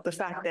about the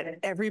fact that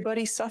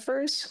everybody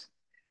suffers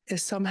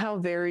is somehow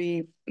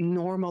very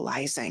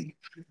normalizing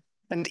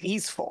and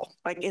easeful.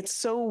 Like it's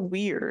so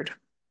weird.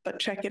 but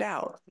check it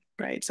out,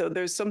 right? So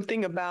there's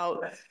something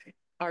about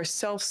our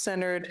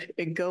self-centered,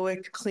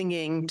 egoic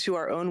clinging to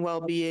our own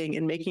well-being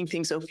and making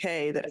things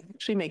okay that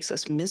actually makes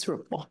us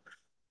miserable.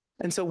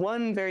 And so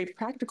one very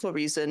practical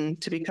reason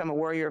to become a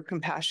warrior of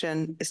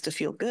compassion is to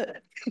feel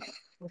good.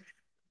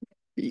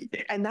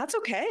 And that's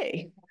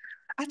okay.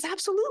 That's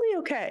absolutely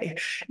okay.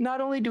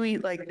 Not only do we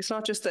it's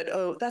not just that,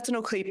 oh, that's an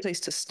okay place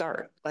to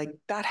start. Like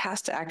that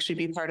has to actually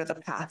be part of the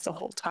path the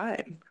whole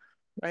time,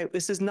 right?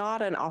 This is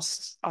not an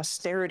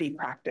austerity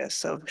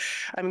practice of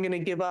I'm going to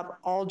give up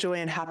all joy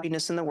and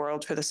happiness in the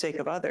world for the sake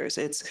of others.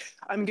 It's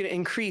I'm going to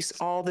increase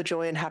all the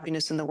joy and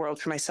happiness in the world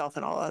for myself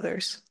and all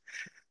others.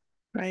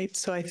 Right.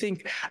 So I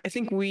think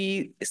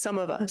some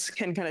of us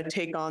can kind of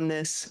take on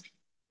this.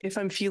 If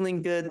I'm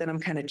feeling good, then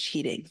I'm kind of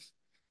cheating.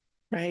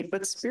 Right.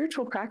 But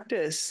spiritual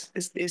practice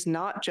is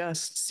not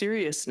just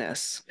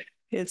seriousness.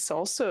 It's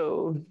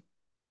also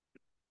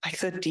like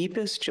the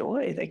deepest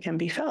joy that can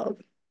be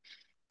felt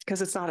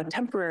because it's not a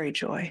temporary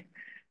joy.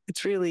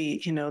 It's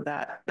really,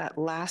 that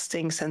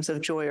lasting sense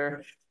of joy,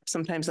 or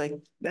sometimes like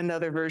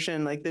another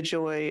version, like the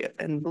joy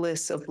and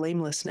bliss of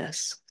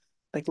blamelessness.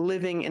 Like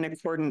living in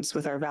accordance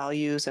with our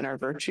values and our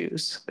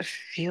virtues. It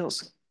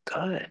feels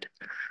good.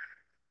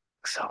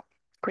 So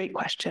great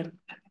question.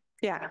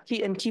 Yeah,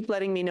 keep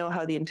letting me know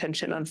how the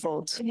intention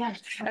unfolds. Yeah.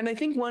 And I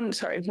think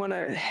it's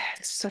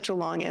such a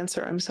long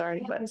answer. I'm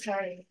sorry, but I'm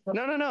sorry.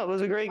 No. It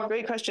was a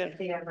great question.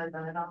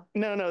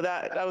 No,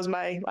 that was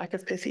my lack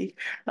of pithy.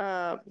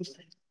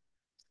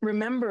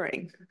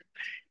 Remembering,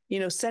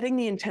 setting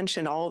the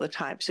intention all the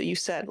time. So you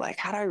said, like,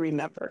 how do I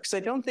remember? Because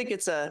I don't think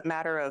it's a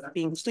matter of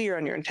being clear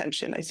on your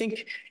intention. I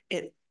think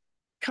it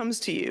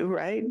comes to you,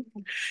 right?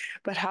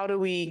 But how do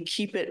we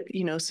keep it,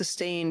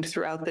 sustained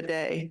throughout the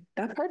day?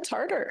 That part's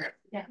harder.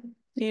 Yeah.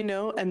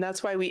 And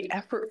that's why we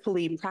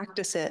effortfully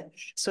practice it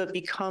so it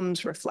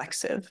becomes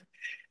reflexive.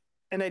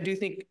 And I do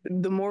think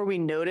the more we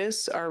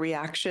notice our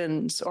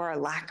reactions or our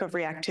lack of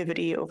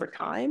reactivity over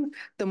time,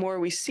 the more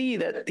we see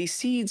that these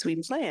seeds we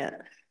plant,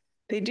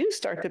 they do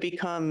start to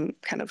become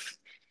kind of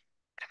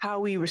how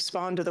we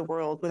respond to the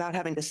world without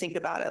having to think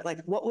about it.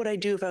 Like, what would I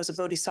do if I was a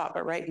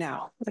bodhisattva right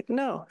now? Like,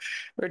 no,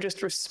 we're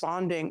just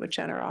responding with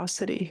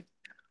generosity.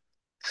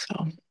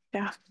 So,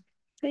 yeah,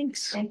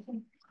 thanks. Thank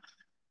you.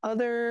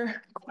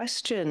 Other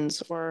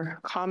questions or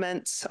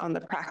comments on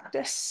the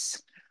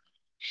practice?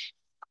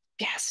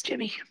 Yes,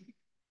 Jimmy.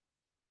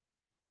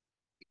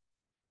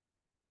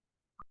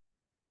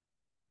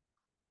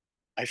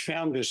 I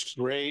found this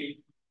great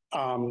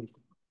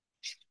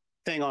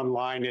thing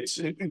online. It's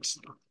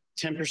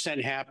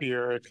 10%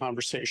 Happier, a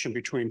conversation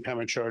between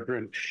Pema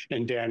Chödrön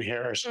and Dan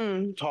Harris,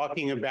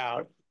 talking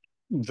about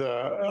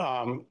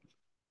the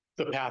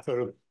path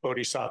of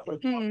Bodhisattva,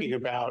 talking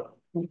about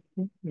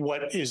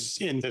what is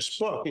in this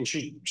book. And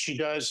she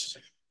does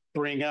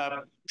bring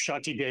up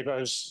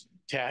Shantideva's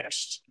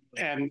text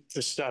and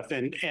the stuff,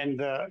 and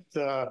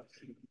the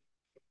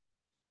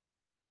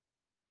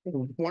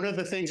one of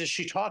the things that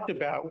she talked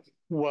about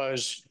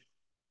was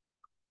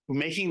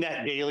making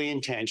that daily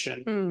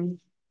intention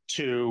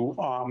to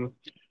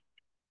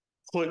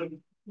put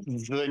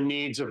the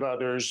needs of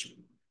others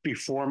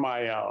before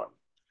my own,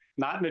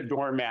 not in a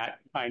doormat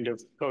kind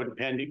of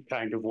codependent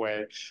kind of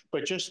way,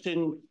 but just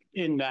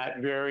in that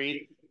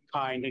very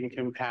kind and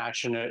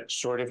compassionate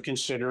sort of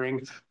considering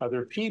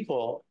other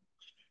people.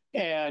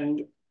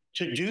 And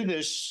to do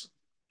this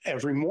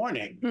every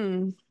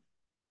morning.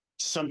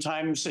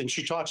 Sometimes, and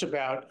she talks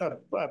about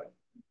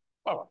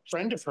a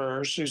friend of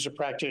hers who's a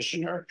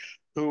practitioner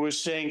who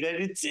was saying that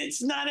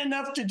it's not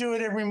enough to do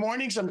it every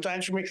morning.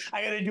 Sometimes for me,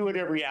 I got to do it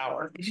every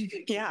hour.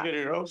 Yeah,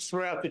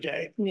 throughout the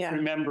day. Yeah,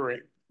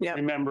 remembering. Yeah,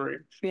 remembering.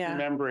 Yeah,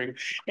 remembering.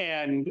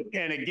 And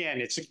again,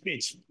 it's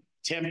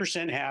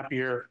 10%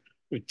 Happier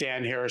with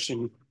Dan Harris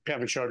and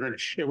Pema Chödrön.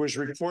 It was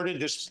recorded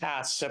this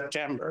past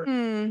September,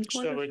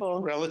 so it's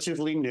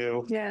relatively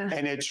new. Yeah,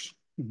 and it's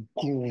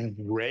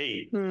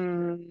great.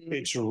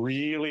 It's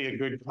really a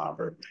good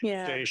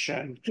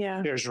conversation.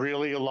 Yeah. There's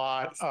really a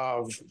lot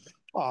of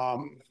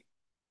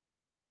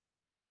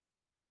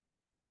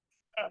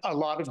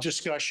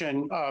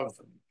discussion of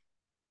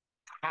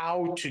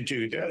how to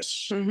do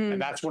this. And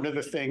that's one of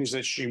the things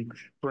that she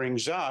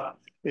brings up,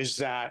 is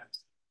that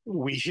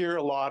we hear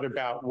a lot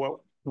about what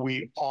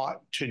we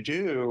ought to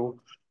do,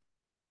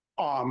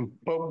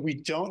 but we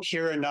don't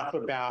hear enough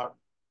about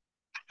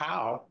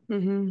how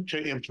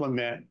to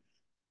implement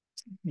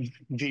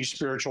these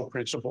spiritual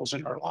principles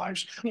in our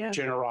lives. Yeah.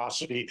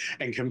 Generosity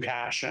and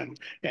compassion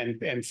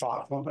and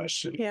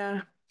thoughtfulness.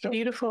 Yeah. So,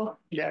 beautiful.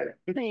 Yeah.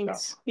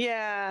 Thanks. Stuff.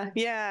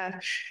 Yeah.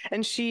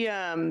 And she,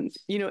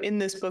 in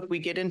this book, we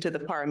get into the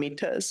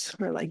paramitas,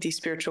 or like these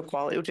spiritual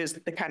qualities, which is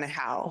the kind of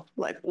how,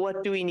 like,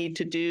 what do we need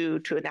to do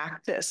to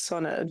enact this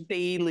on a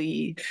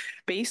daily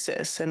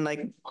basis? And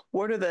like,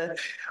 what are the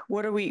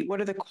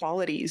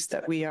qualities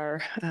that we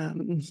are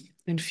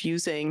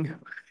infusing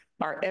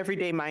our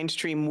everyday mind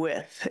stream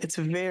with? It's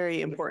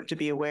very important to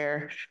be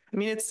aware. I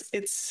mean,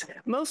 it's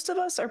most of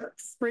us are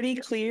pretty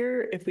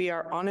clear if we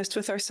are honest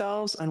with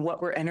ourselves on what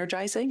we're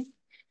energizing,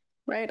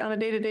 right, on a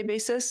day-to-day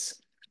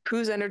basis.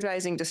 Who's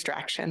energizing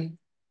distraction?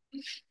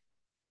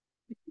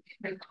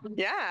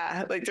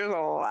 Yeah, like there's a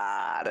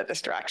lot of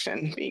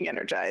distraction being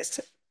energized.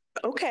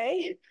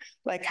 Okay,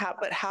 like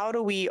how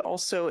do we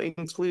also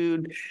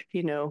include,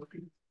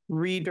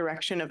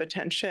 redirection of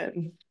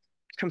attention,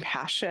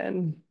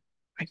 compassion,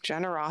 like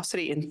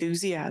generosity,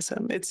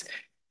 enthusiasm? It's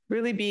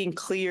really being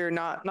clear,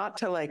 not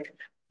to like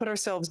put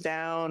ourselves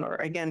down or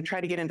again try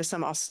to get into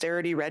some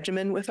austerity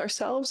regimen with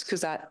ourselves,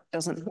 because that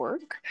doesn't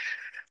work,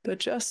 but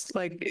just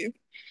like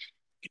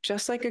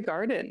a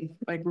garden,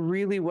 like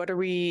really what are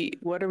we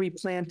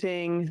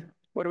planting,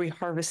 what are we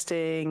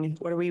harvesting,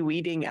 what are we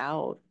weeding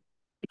out?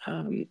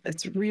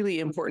 It's really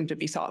important to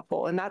be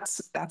thoughtful, and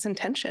that's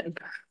intention.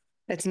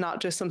 It's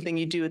not just something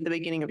you do at the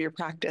beginning of your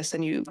practice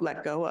and you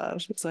let go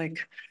of. It's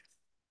like,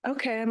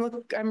 okay,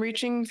 I'm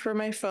reaching for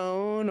my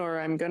phone, or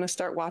I'm gonna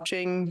start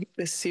watching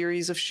this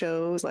series of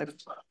shows. Like,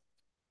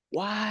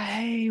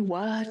 why,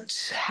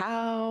 what,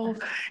 how?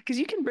 Because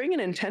you can bring an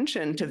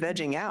intention to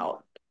vegging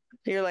out.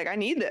 You're like, I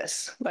need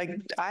this. Like,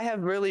 I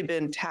have really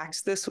been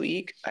taxed this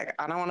week. Like,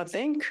 I don't want to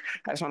think.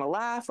 I just want to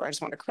laugh, or I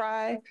just want to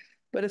cry.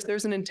 But if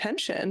there's an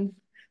intention,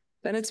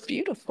 then it's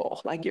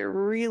beautiful. Like, you're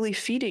really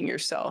feeding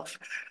yourself.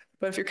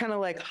 But if you're kind of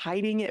like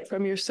hiding it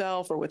from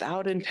yourself or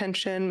without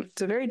intention,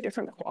 it's a very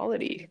different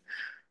quality.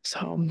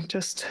 So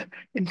just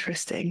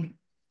interesting.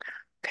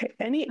 Okay.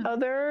 Any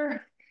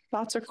other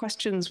thoughts or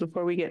questions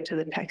before we get to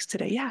the text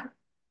today? Yeah.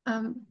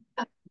 Um.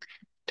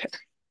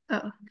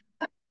 Oh.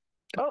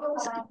 Oh.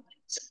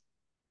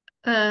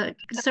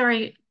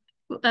 Sorry.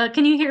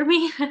 Can you hear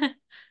me?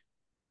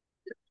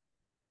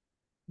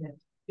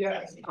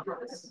 Yeah.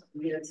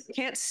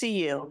 Can't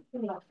see you.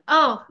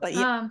 Oh. But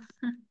yeah,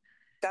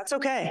 that's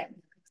okay.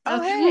 Oh,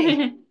 Okay.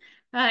 hey.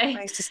 Hi.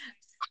 Nice to see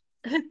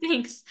you.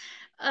 Thanks.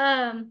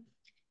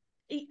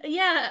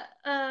 Yeah.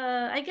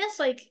 I guess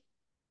like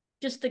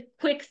just a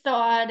quick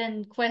thought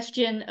and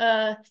question.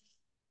 To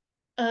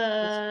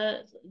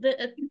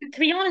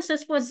be honest,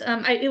 this was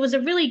it was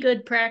a really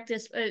good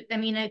practice. I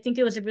mean, I think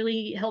it was a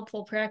really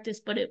helpful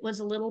practice, but it was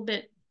a little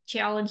bit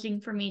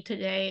challenging for me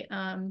today.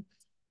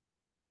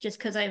 Just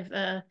because I've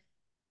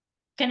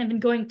kind of been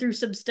going through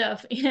some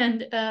stuff,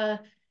 and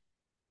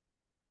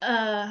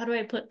how do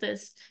I put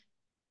this?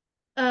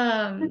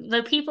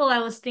 The people I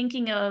was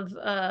thinking of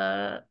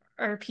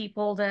are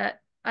people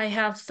that I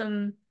have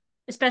some,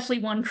 especially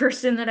one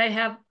person that I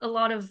have a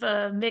lot of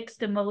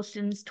mixed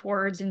emotions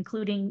towards,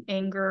 including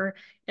anger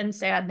and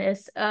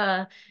sadness.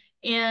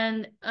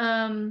 And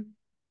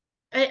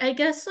I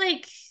guess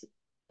like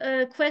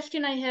a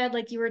question I had,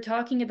 like you were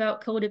talking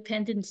about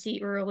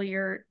codependency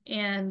earlier,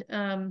 and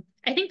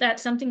I think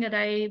that's something that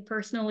I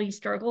personally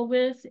struggle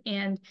with,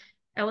 and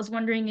I was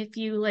wondering if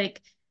you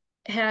like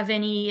have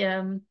any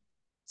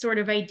sort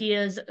of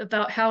ideas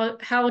about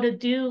how to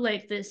do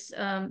like this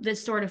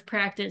this sort of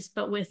practice,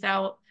 but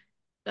without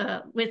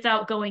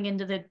going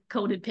into the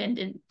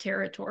codependent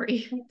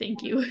territory.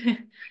 Thank you.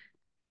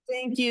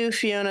 Thank you,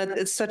 Fiona.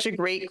 It's such a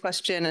great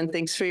question, and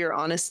thanks for your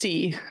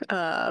honesty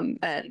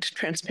and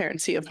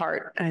transparency of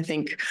heart. I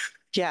think,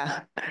 yeah,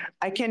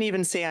 I can't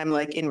even say I'm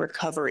like in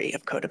recovery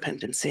of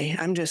codependency.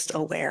 I'm just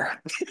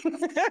aware.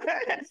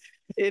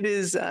 It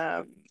is,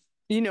 I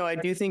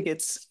do think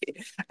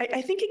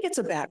I think it gets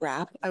a bad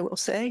rap, I will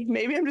say.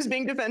 Maybe I'm just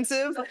being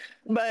defensive,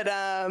 but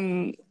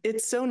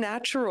it's so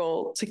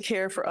natural to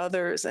care for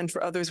others and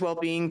for others'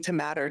 well-being to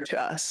matter to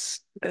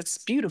us. It's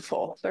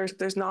beautiful.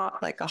 There's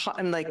not like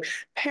and like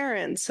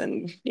parents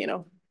and,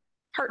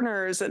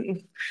 partners,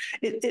 and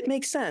it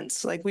makes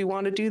sense. Like we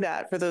want to do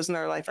that for those in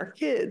our life, our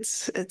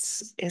kids.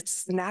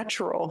 It's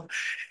natural.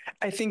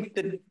 I think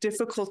the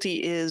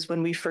difficulty is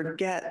when we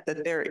forget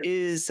that there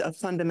is a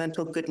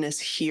fundamental goodness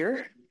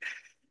here,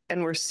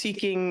 and we're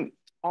seeking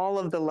all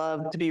of the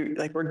love to be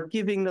like, we're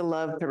giving the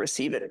love to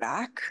receive it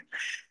back.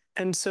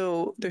 And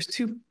so there's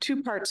two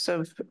parts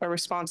of a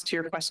response to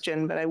your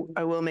question, but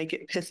I will make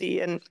it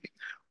pithy. And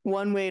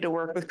one way to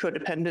work with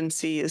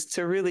codependency is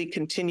to really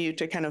continue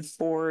to kind of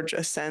forge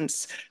a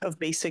sense of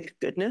basic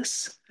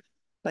goodness.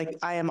 Like,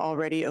 I am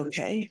already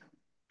okay,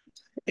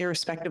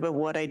 irrespective of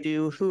what I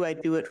do, who I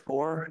do it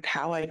for,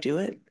 how I do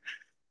it.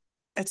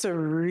 It's a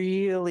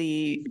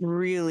really,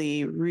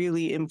 really,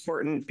 really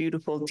important,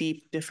 beautiful,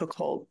 deep,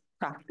 difficult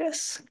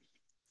practice.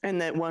 And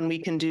that one we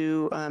can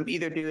do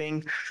either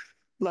doing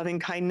loving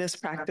kindness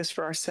practice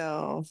for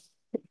ourselves,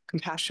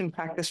 compassion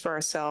practice for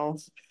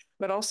ourselves,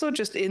 but also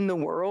just in the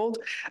world.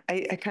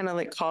 I kind of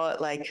like call it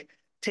like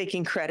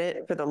taking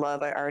credit for the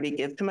love I already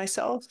give to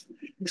myself.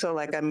 So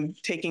like I'm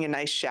taking a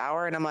nice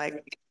shower and I'm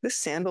like, this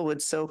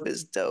sandalwood soap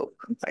is dope.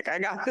 Like I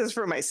got this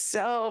for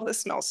myself. This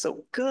smells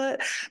so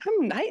good.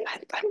 I'm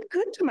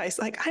good to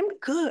myself. Like I'm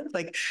good.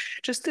 Like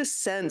just this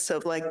sense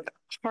of like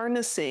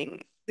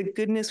harnessing the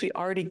goodness we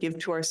already give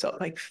to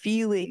ourselves, like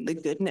feeling the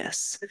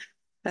goodness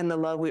and the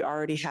love we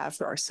already have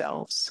for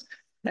ourselves,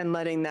 and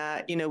letting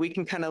that, we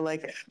can kind of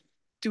like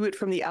do it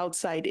from the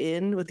outside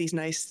in with these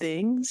nice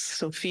things.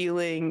 So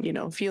feeling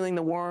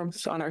the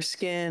warmth on our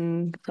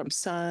skin from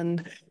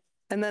sun,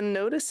 and then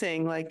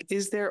noticing like,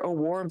 is there a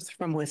warmth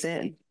from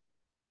within?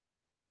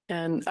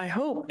 And I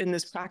hope in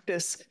this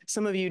practice,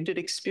 some of you did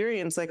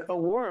experience like a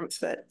warmth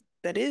that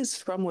is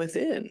from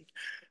within,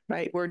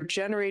 right? We're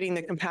generating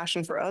the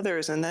compassion for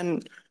others, and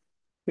then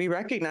we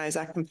recognize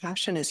that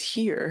compassion is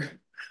here.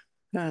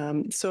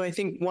 So I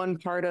think one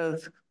part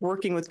of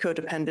working with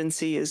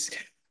codependency is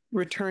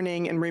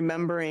returning and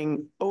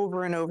remembering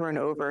over and over and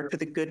over to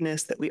the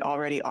goodness that we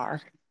already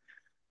are,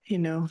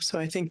 So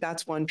I think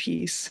that's one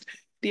piece.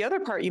 The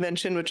other part you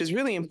mentioned, which is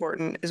really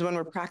important, is when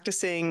we're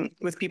practicing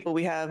with people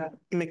we have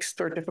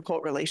mixed or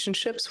difficult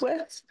relationships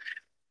with.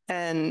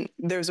 And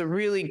there's a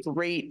really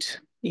great,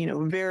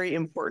 very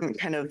important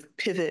kind of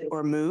pivot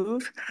or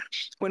move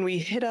when we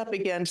hit up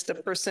against the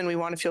person we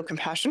want to feel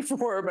compassion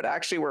for, but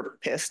actually we're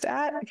pissed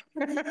at,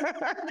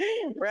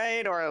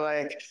 right? Or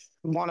like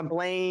want to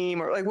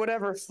blame, or like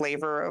whatever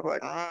flavor of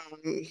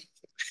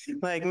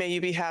like, may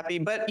you be happy,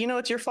 but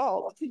it's your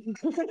fault,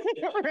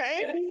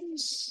 right?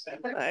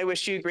 I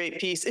wish you great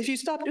peace. If you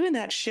stopped doing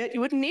that shit, you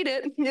wouldn't need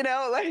it,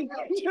 like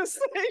just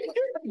like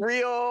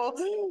real,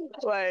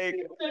 like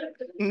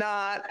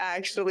not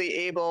actually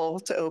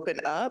able to open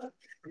up.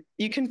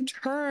 You can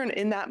turn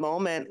in that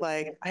moment,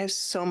 like, I have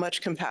so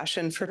much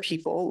compassion for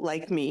people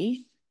like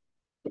me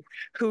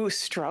who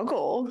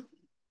struggle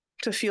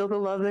to feel the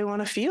love they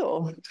want to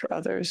feel for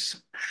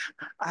others.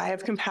 I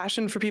have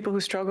compassion for people who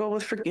struggle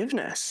with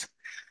forgiveness.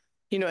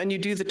 And you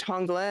do the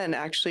Tonglen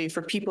actually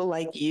for people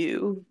like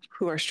you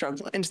who are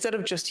struggling, instead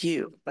of just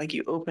you, like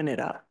you open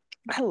it up.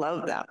 I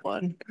love that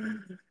one.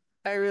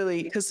 I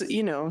really, because,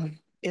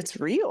 it's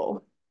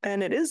real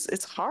and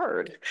it's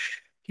hard,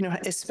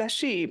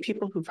 especially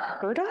people who've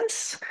hurt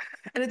us.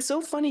 And it's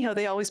so funny how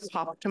they always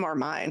pop to our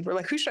mind. We're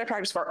like, who should I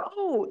practice for?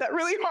 Oh, that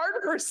really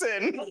hard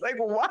person. Like,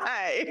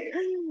 why?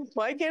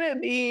 Why can't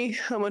it be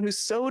someone who's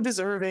so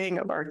deserving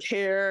of our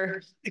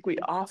care? Like we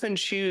often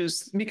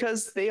choose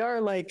because they are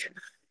like,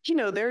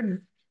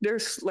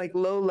 there's like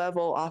low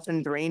level,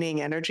 often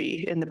draining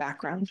energy in the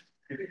background.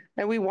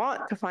 And we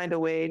want to find a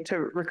way to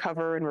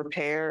recover and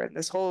repair. And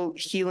this whole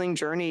healing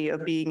journey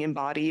of being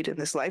embodied in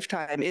this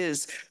lifetime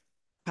is,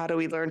 how do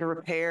we learn to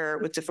repair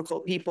with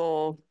difficult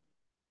people,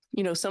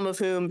 some of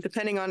whom,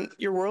 depending on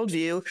your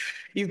worldview,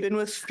 you've been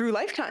with through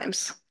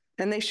lifetimes.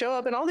 And they show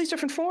up in all these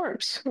different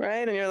forms,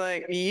 right? And you're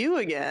like, you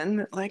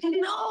again? Like,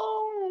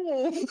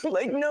 no,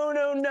 like, no,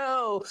 no,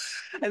 no.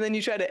 And then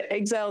you try to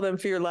exile them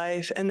for your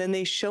life, and then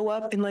they show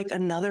up in like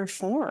another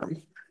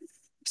form.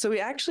 So we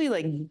actually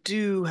like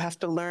do have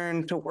to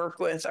learn to work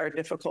with our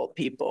difficult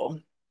people.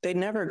 They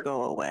never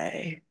go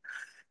away.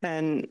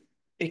 And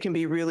it can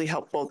be really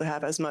helpful to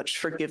have as much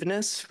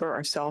forgiveness for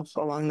ourselves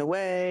along the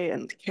way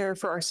and care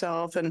for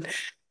ourselves. And,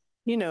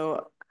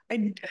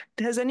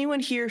 does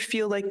anyone here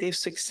feel like they've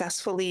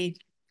successfully,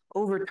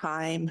 over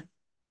time,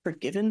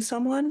 forgiven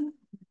someone?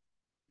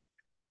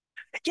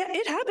 Yeah,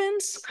 it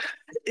happens.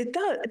 It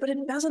does, but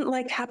it doesn't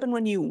like happen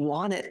when you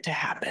want it to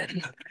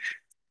happen.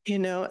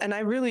 And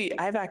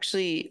I've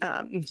actually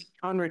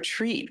on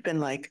retreat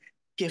been like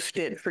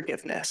gifted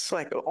forgiveness.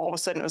 Like all of a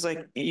sudden it was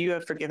like, you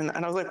have forgiven that.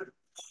 And I was like,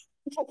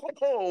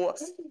 oh,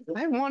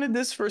 I wanted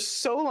this for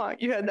so long.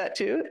 You had that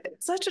too?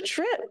 It's such a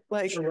trip.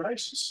 Like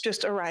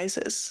just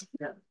arises.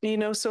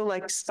 Yeah. So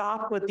like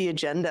stop with the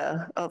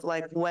agenda of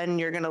like when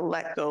you're going to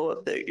let go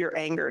of your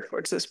anger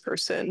towards this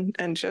person,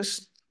 and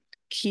just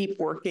keep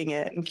working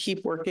it and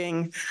keep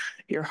working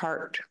your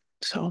heart.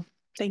 So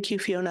thank you,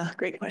 Fiona.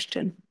 Great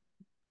question.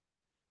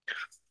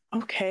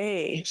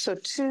 Okay, so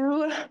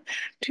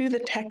to the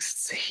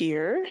texts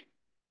here.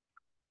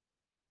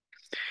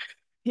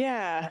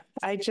 Yeah,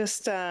 I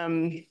just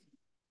want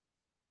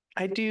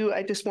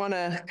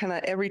to kind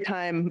of, every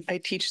time I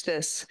teach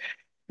this,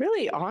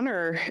 really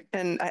honor,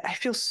 and I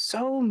feel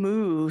so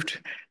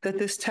moved that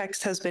this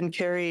text has been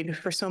carried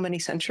for so many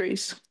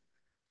centuries,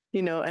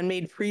 and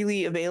made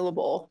freely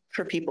available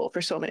for people for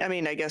so many. I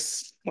mean, I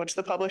guess, what's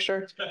the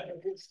publisher?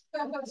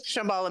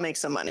 Shambhala makes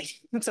some money.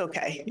 It's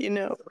okay,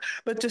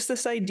 but just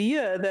this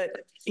idea that,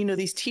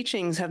 these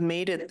teachings have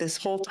made it this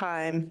whole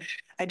time.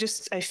 I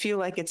feel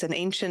like it's an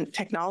ancient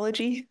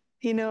technology,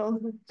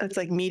 it's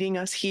like meeting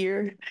us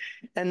here,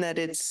 and that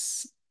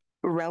it's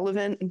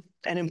relevant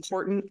and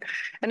important.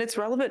 And it's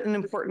relevant and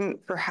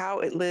important for how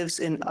it lives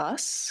in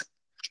us,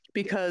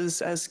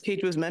 because as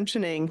Kate was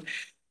mentioning,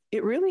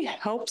 it really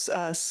helps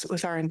us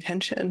with our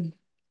intention.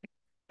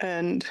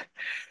 And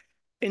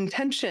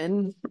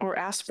intention or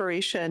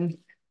aspiration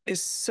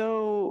is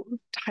so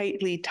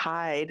tightly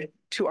tied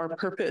to our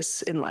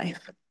purpose in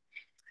life.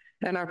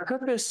 And our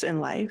purpose in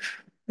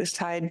life is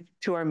tied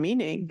to our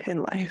meaning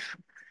in life.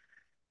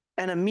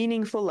 And a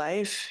meaningful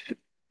life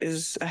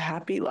is a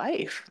happy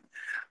life.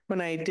 When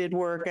I did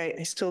work,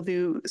 I still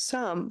do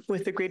some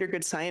with the Greater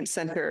Good Science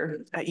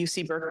Center at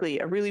UC Berkeley,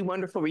 a really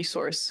wonderful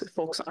resource if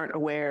folks aren't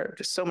aware.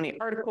 Just so many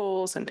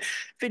articles and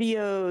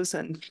videos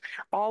and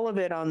all of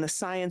it on the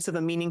science of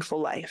a meaningful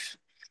life.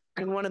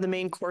 And one of the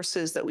main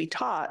courses that we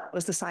taught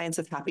was the science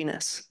of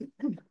happiness.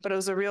 But it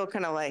was a real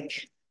kind of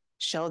like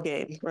shell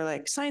game. We're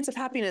like, science of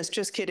happiness,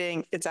 just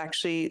kidding. It's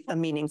actually a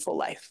meaningful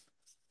life.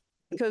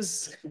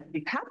 because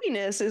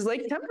happiness is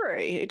like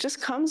temporary. It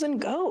just comes and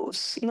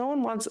goes. No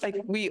one wants, like,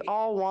 we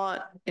all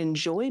want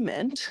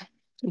enjoyment,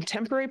 and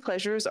temporary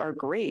pleasures are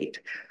great.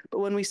 But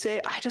when we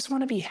say, I just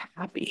want to be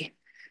happy,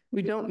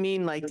 we don't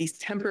mean like these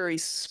temporary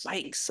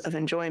spikes of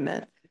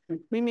enjoyment.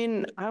 We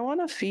mean, I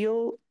want to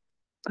feel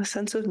a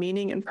sense of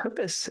meaning and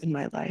purpose in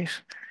my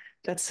life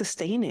that's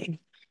sustaining.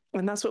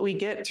 And that's what we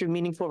get through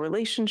meaningful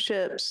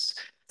relationships,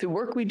 through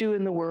work we do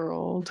in the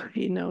world,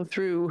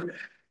 through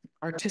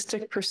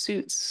artistic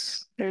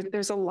pursuits.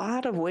 There's a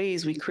lot of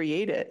ways we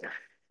create it.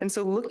 And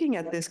so looking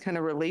at this kind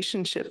of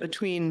relationship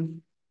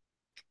between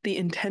the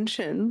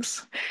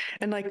intentions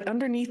and like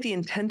underneath the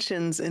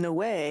intentions, in a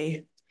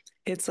way,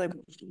 it's like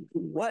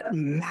what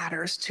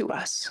matters to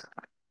us.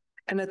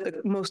 And at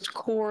the most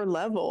core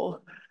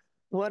level,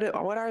 what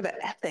are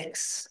the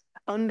ethics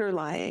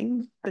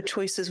underlying the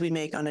choices we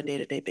make on a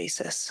day-to-day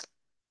basis?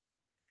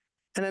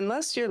 And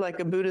unless you're like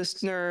a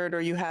Buddhist nerd or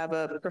you have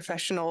a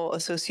professional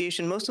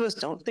association, most of us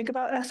don't think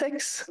about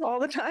ethics all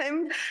the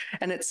time.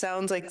 And it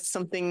sounds like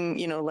something,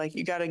 like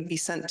you got to be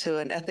sent to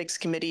an ethics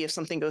committee if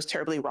something goes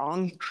terribly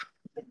wrong,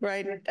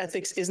 right?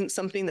 Ethics isn't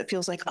something that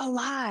feels like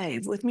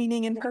alive with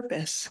meaning and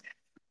purpose.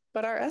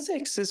 But our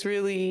ethics is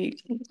really,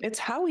 it's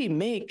how we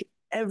make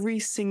every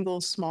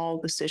single small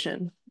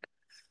decision.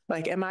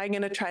 Like, am I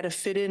going to try to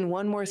fit in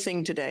one more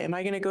thing today? Am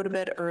I going to go to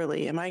bed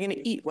early? Am I going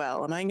to eat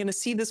well? Am I going to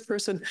see this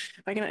person?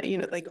 Am I going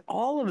to, like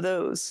all of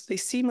those, they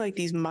seem like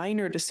these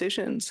minor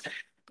decisions.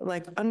 But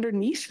like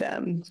underneath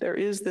them, there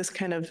is this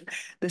kind of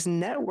this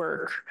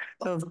network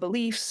of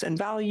beliefs and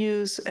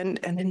values and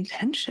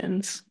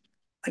intentions.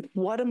 Like,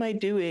 what am I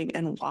doing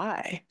and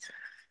why?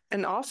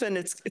 And often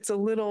it's a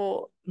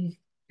little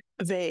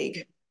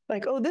vague,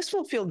 like, oh, this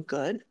will feel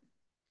good.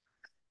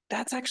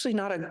 That's actually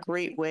not a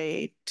great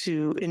way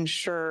to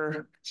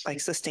ensure like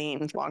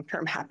sustained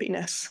long-term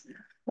happiness.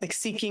 Like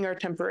seeking our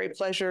temporary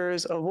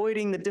pleasures,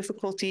 avoiding the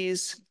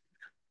difficulties,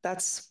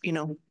 that's,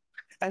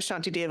 as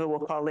Shantideva will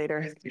call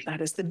later,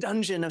 that is the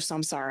dungeon of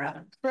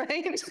samsara,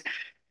 right?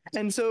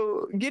 And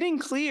so getting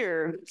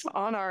clear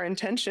on our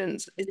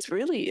intentions, it's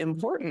really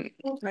important.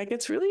 Like,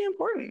 it's really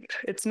important.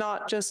 It's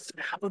not just,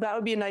 well, that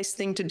would be a nice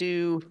thing to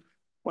do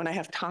when I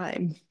have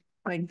time.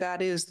 Like,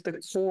 that is the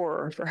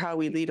core for how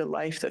we lead a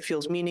life that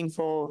feels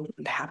meaningful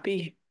and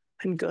happy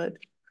and good.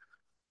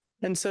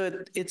 And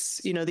so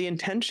it's, the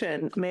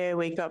intention, may I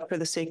wake up for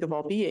the sake of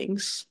all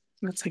beings.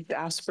 That's like the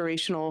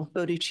aspirational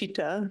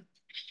bodhichitta.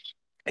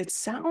 It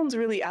sounds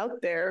really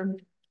out there,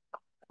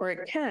 or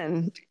it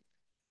can.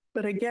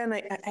 But again,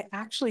 I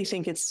actually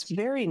think it's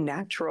very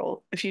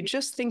natural. If you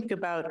just think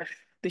about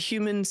the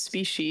human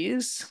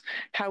species,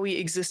 how we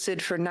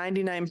existed for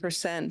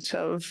 99%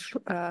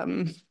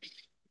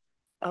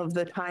 of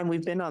the time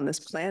we've been on this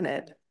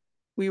planet,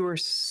 we were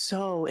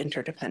so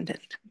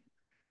interdependent.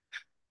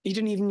 You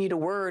didn't even need a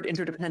word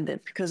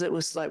interdependent because it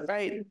was like,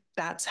 right,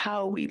 that's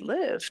how we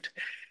lived.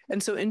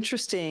 And so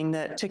interesting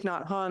that Thich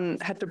Nhat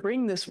Hanh had to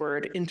bring this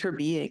word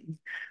interbeing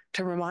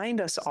to remind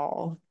us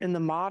all in the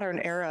modern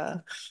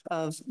era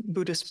of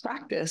Buddhist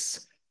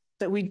practice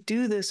that we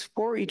do this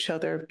for each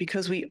other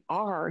because we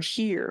are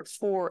here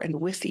for and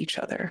with each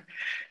other.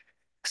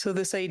 So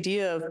this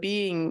idea of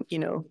being,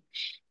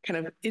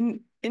 kind of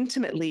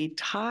intimately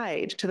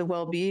tied to the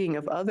well-being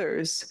of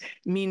others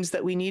means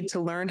that we need to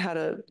learn how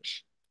to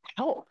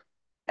help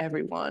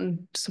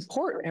everyone,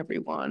 support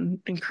everyone,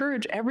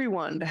 encourage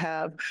everyone to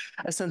have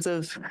a sense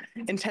of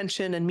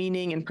intention and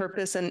meaning and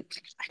purpose. And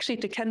actually,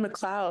 to Ken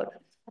MacLeod,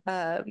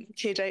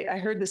 Cage, I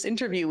heard this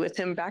interview with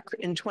him back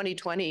in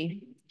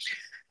 2020.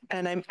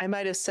 And I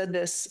might have said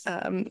this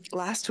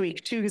last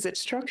week too, because it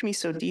struck me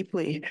so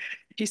deeply.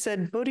 He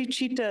said,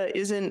 bodhicitta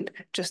isn't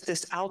just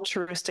this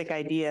altruistic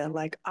idea,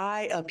 like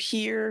I up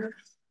here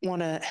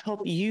want to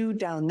help you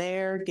down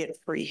there get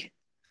free.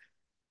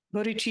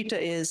 Bodhicitta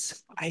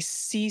is, I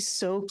see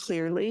so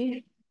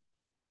clearly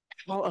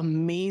how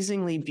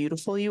amazingly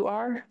beautiful you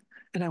are,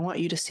 and I want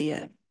you to see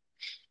it.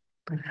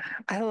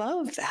 I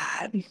love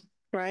that,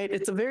 right?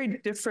 It's a very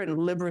different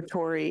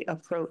liberatory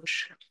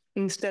approach.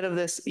 Instead of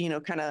this,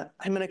 kind of,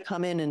 I'm going to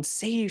come in and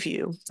save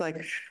you. It's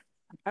like,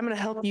 I'm going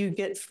to help you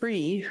get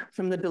free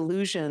from the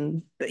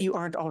delusion that you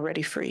aren't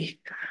already free.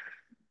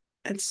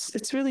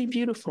 It's really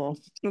beautiful.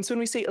 And so when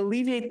we say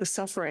alleviate the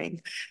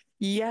suffering,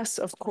 yes,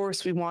 of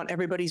course, we want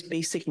everybody's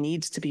basic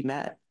needs to be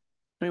met.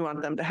 We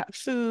want them to have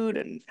food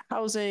and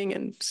housing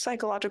and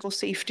psychological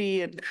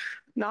safety and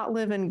not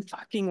live in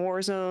fucking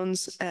war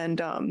zones.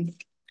 And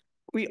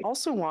we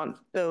also want,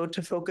 though,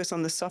 to focus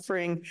on the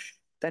suffering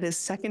that is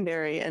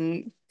secondary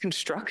and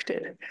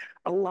constructed.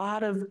 A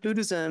lot of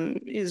Buddhism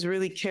is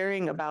really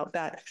caring about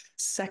that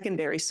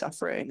secondary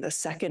suffering, the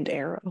second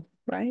arrow,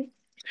 right?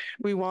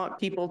 We want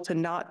people to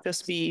not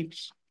just be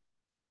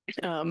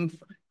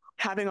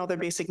having all their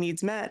basic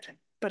needs met,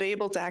 but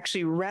able to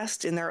actually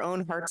rest in their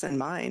own hearts and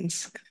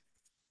minds.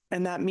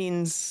 And that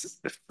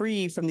means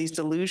free from these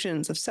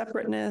delusions of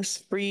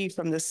separateness, free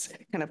from this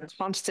kind of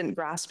constant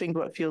grasping to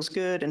what feels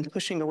good and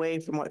pushing away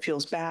from what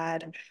feels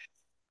bad.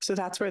 So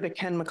that's where the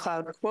Ken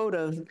MacLeod quote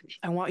of,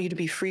 I want you to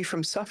be free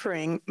from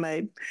suffering,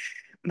 my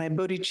my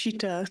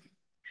bodhichitta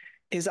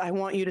is I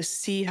want you to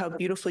see how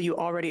beautiful you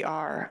already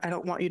are. I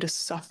don't want you to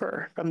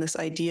suffer from this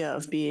idea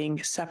of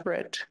being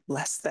separate,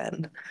 less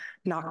than,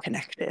 not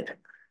connected.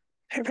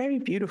 They're very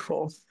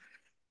beautiful.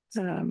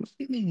 And,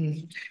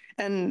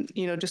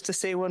 just to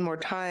say one more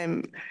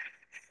time,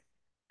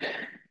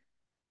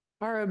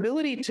 our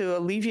ability to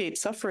alleviate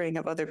suffering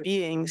of other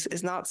beings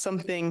is not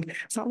something,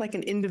 it's not like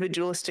an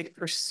individualistic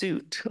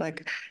pursuit,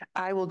 like,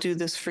 I will do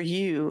this for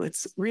you.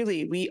 It's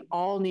really, we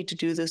all need to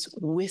do this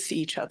with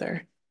each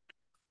other,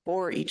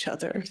 for each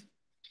other.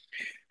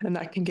 And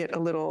that can get a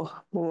little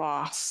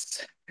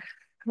lost.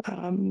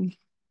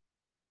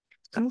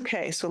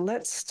 Okay, so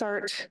let's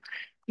start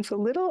with a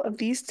little of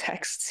these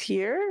texts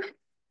here.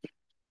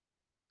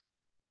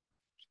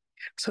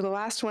 So the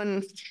last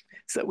one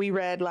that we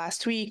read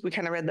last week, we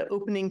kind of read the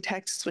opening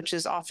text, which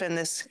is often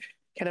this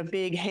kind of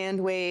big hand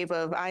wave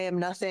of I am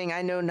nothing,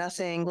 I know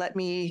nothing. Let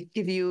me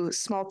give you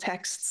small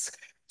texts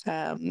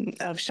of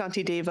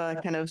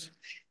Shantideva kind of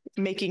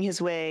making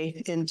his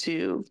way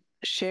into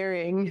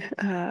sharing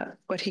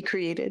what he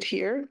created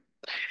here.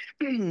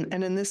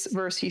 And in this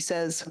verse, he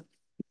says,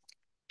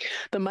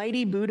 the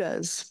mighty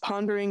Buddhas,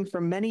 pondering for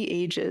many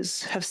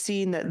ages, have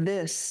seen that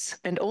this,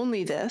 and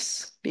only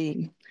this,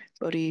 being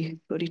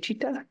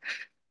bodhicitta,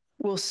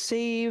 will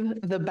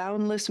save the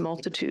boundless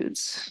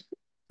multitudes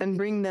and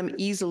bring them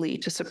easily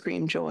to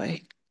supreme joy.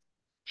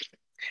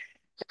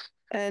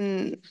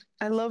 And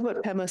I love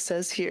what Pema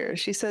says here.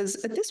 She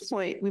says, at this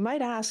point, we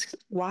might ask,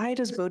 why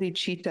does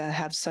bodhicitta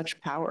have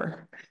such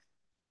power?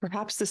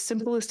 Perhaps the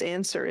simplest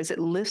answer is it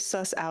lifts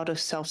us out of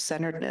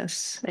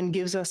self-centeredness and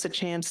gives us a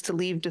chance to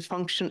leave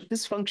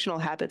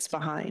dysfunctional habits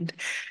behind.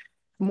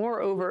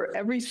 Moreover,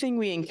 everything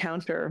we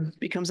encounter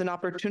becomes an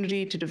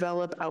opportunity to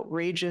develop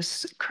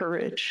outrageous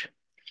courage.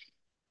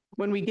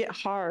 When we get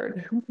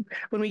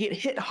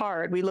hit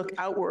hard, we look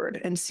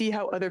outward and see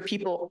how other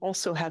people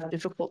also have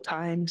difficult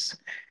times.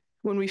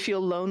 When we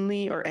feel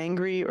lonely or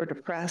angry or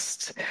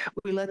depressed,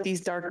 we let these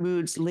dark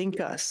moods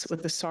link us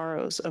with the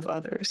sorrows of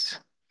others.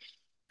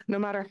 No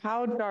matter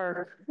how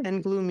dark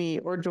and gloomy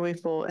or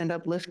joyful and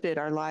uplifted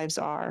our lives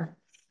are,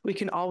 we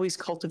can always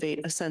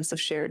cultivate a sense of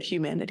shared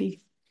humanity.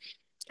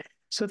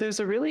 So there's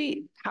a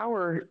really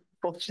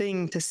powerful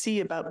thing to see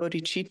about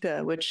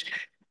bodhicitta, which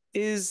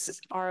is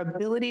our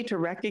ability to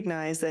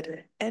recognize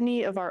that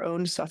any of our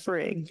own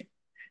suffering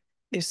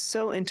is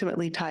so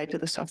intimately tied to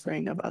the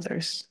suffering of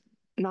others,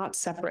 not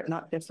separate,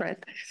 not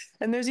different.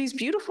 And there's these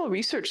beautiful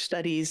research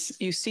studies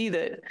you see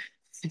that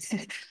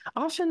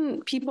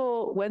often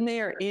people, when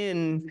they are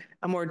in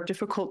a more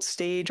difficult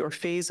stage or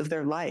phase of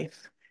their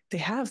life, they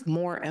have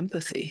more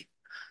empathy.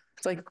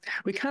 It's like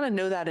we kind of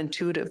know that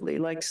intuitively,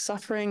 like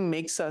suffering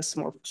makes us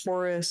more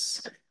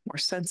porous, more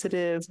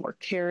sensitive, more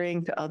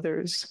caring to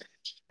others.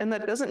 And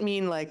that doesn't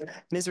mean like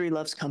misery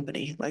loves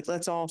company, like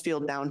let's all feel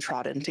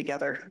downtrodden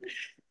together.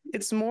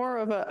 It's more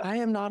of a, I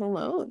am not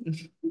alone.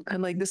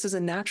 And like, this is a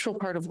natural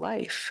part of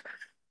life.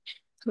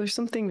 So there's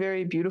something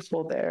very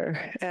beautiful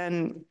there.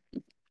 And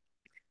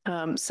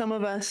some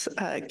of us,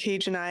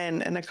 Cage and I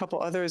and a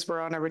couple others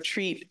were on a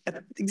retreat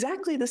at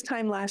exactly this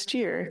time last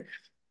year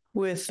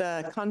with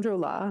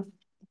Khandrola,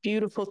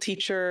 beautiful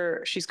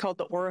teacher. She's called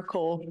the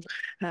Oracle.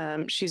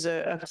 She's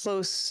a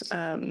close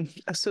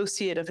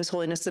associate of His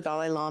Holiness the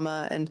Dalai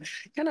Lama and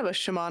kind of a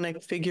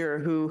shamanic figure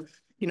who,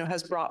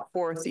 has brought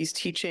forth these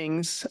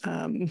teachings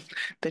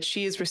that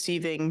she is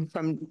receiving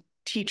from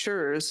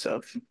teachers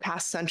of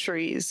past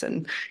centuries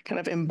and kind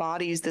of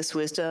embodies this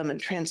wisdom and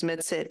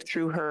transmits it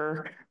through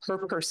her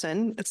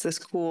person. It's this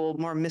cool,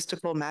 more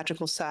mystical,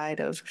 magical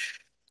side of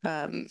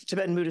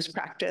Tibetan Buddhist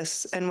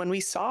practice. And when we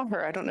saw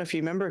her, I don't know if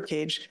you remember,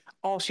 Cage,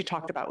 all she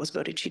talked about was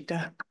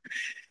bodhicitta.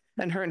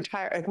 And her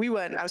entire, we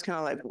went, I was kind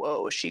of like,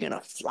 whoa, is she going to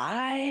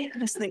fly?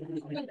 This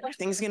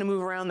thing's going to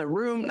move around the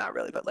room. Not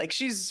really, but like,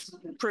 she's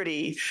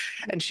pretty.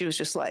 And she was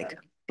just like,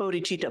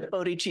 bodhicitta,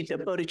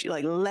 bodhicitta, bodhicitta,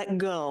 like let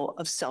go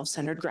of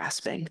self-centered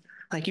grasping.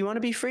 Like, you want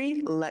to be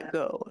free? Let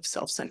go of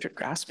self-centered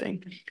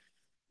grasping.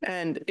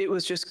 And it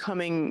was just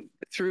coming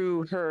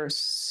through her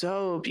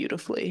so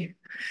beautifully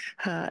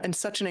and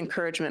such an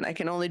encouragement. I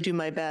can only do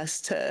my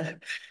best to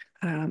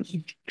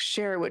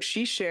share what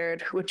she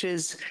shared, which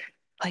is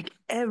like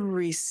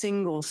every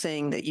single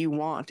thing that you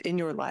want in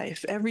your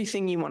life,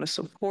 everything you want to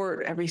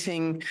support,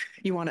 everything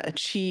you want to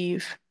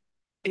achieve,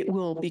 it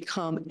will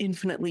become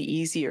infinitely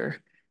easier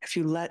if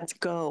you let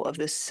go of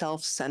this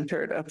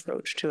self-centered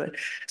approach to it.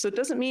 So it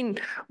doesn't mean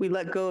we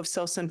let go of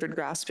self-centered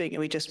grasping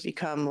and we just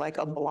become like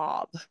a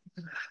blob.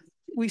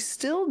 We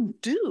still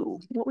do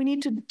what we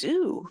need to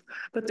do,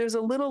 but there's a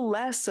little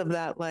less of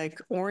that like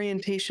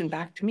orientation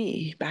back to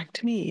me.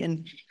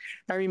 And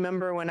I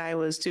remember when I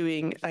was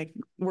doing like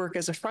work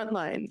as a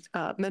frontline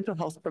mental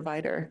health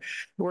provider,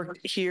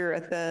 worked here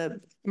at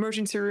the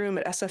emergency room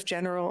at SF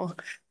General.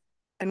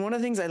 And one of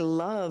the things I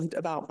loved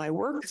about my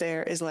work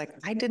there is like,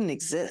 I didn't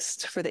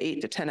exist for the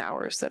 8 to 10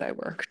 hours that I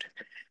worked.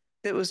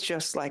 it was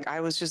just like I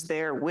was just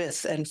there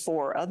with and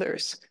for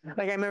others.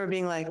 Like I remember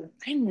being like,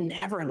 I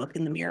never look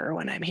in the mirror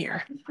when I'm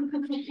here,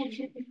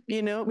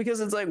 you know, because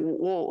it's like,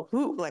 well,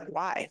 who, like,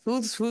 why?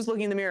 Who's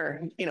looking in the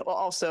mirror? You know, well,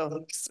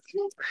 also it's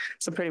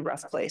a pretty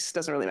rough place.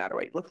 Doesn't really matter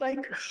what you look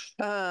like.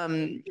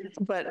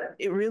 But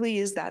it really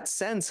is that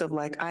sense of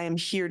like, I am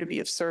here to be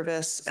of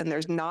service, and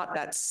there's not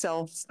that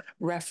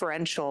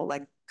self-referential,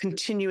 like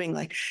continuing,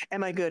 like,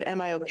 am I good?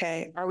 Am I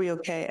okay? Are we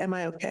okay? Am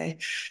I okay?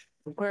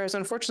 Whereas,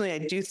 unfortunately,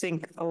 I do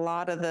think a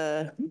lot of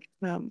the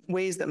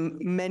ways that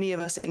many of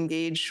us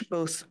engage,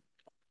 both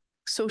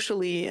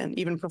socially and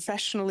even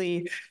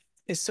professionally,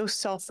 is so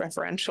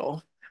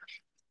self-referential.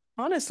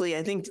 Honestly,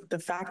 I think the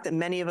fact that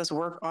many of us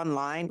work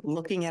online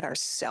looking at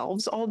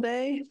ourselves all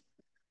day,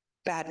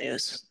 bad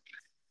news.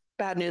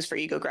 Bad news for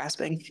ego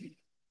grasping.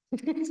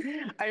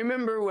 I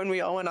remember when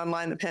we all went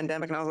online in the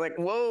pandemic, and I was like,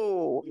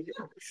 whoa,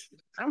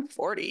 I'm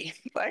 40.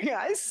 Like,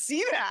 I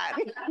see that.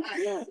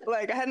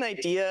 Like, I had an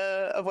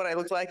idea of what I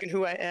look like and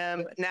who I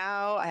am.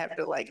 Now I have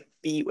to like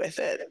be with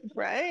it,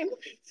 right?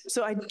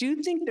 So I do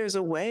think there's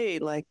a way,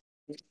 like,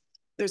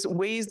 there's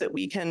ways that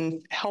we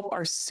can help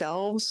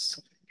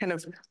ourselves kind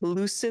of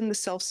loosen the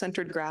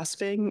self-centered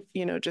grasping,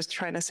 you know, just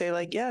trying to say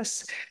like,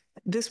 yes,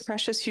 this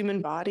precious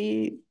human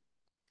body,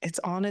 it's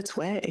on its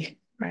way,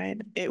 right?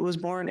 It was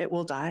born, it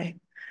will die.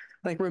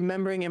 Like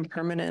remembering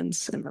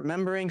impermanence and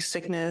remembering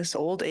sickness,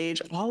 old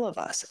age, all of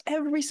us,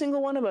 every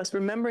single one of us,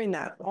 remembering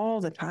that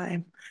all the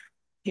time.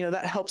 You know,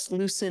 that helps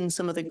loosen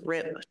some of the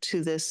grip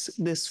to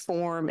this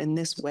form in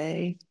this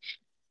way.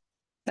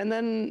 And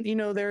then, you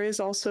know, there is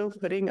also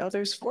putting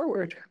others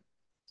forward,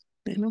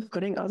 you know,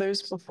 putting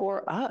others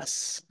before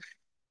us.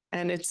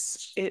 And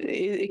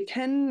it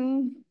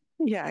can,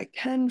 yeah, it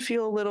can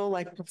feel a little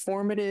like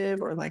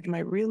performative or like, am I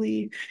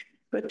really,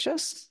 but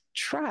just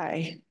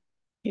try,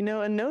 you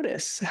know, and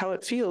notice how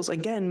it feels.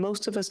 Again,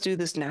 most of us do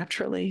this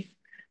naturally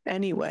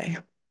anyway.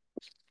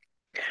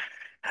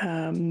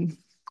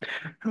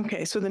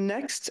 Okay, so the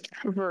next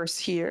verse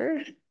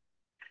here,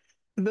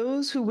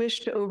 those who wish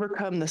to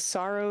overcome the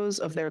sorrows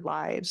of their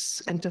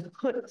lives and to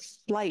put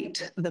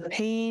flight the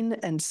pain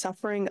and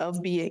suffering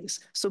of beings.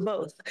 So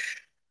both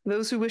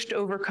those who wish to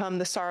overcome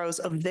the sorrows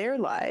of their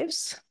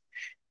lives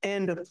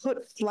and to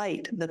put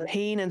flight the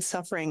pain and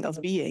suffering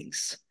of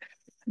beings.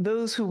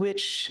 Those who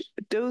wish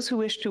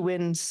to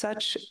win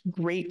such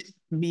great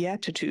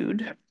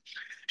beatitude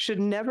should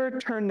never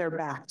turn their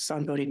backs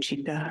on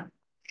bodhicitta.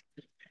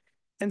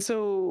 And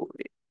so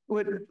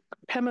what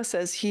Pema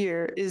says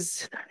here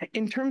is,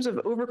 in terms of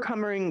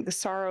overcoming the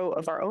sorrow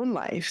of our own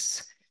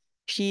lives,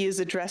 he is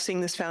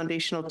addressing this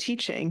foundational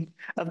teaching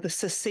of the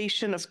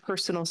cessation of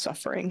personal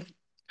suffering.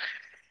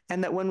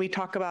 And that when we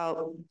talk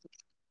about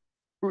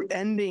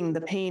ending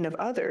the pain of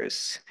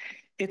others,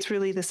 it's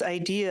really this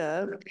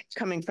idea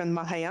coming from the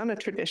Mahayana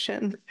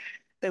tradition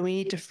that we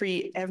need to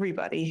free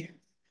everybody.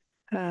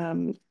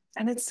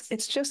 And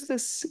it's just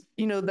this,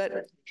 you know,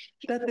 that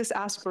this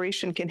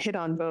aspiration can hit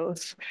on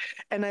both.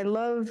 And I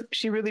love,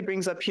 she really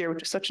brings up here,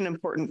 which is such an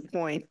important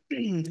point,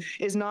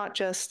 is not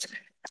just,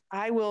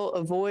 I will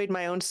avoid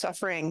my own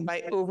suffering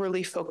by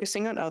overly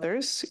focusing on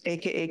others,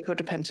 AKA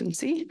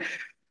codependency.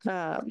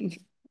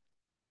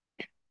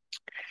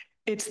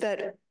 It's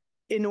that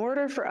in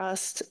order for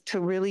us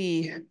to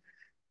really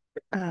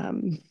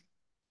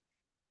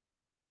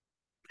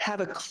have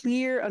a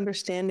clear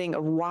understanding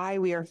of why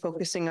we are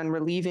focusing on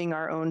relieving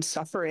our own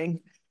suffering,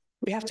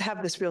 we have to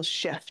have this real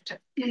shift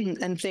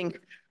and think,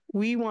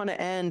 we want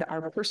to end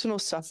our personal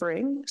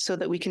suffering so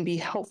that we can be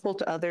helpful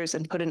to others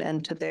and put an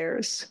end to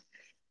theirs.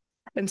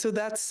 And so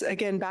that's,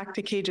 again, back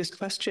to Cage's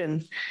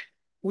question.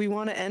 We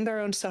want to end our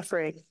own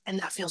suffering, and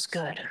that feels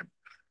good.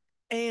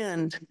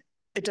 And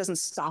it doesn't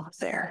stop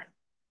there.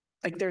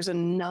 Like there's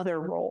another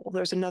role,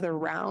 there's another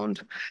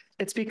round.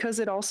 It's because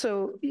it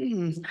also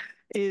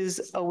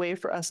is a way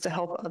for us to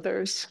help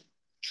others.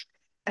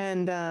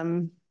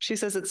 And she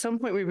says at some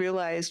point we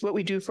realize what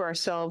we do for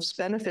ourselves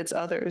benefits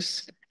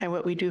others, and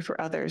what we do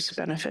for others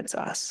benefits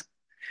us.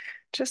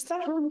 Just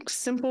that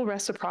simple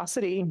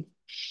reciprocity.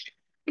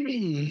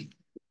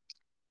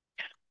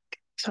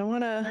 So I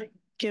want to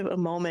give a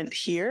moment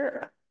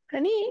here.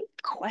 Any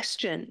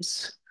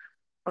questions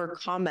or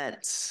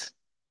comments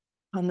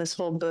on this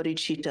whole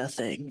bodhicitta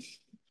thing?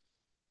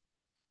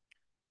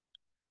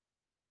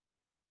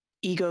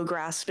 Ego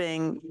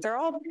grasping, they're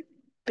all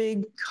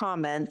big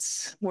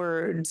comments,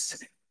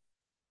 words.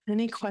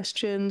 Any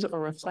questions or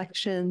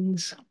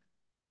reflections?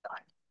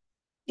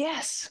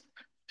 Yes.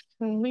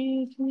 There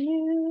we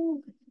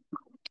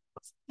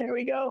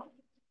go.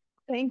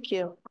 Thank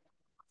you.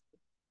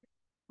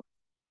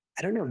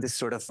 I don't know if this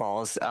sort of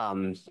falls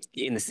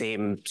in the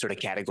same sort of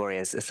category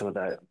as some of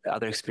the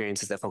other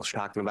experiences that folks are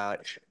talking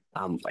about.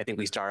 I think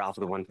we start off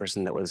with one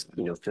person that was,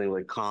 you know, feeling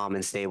really calm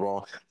and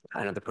stable.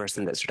 Another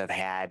person that sort of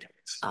had,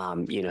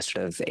 you know,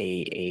 sort of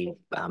a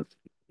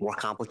more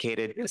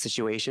complicated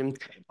situation.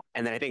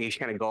 And then I think if you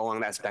kind of go along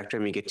that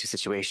spectrum, you get to a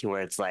situation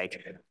where it's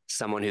like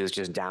someone who's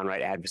just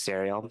downright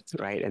adversarial,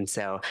 right? And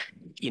so,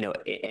 you know,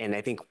 and I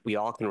think we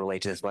all can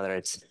relate to this, whether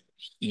it's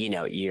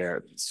you're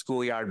a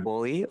schoolyard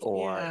bully,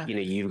 or, Yeah.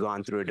 you've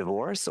gone through a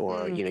divorce,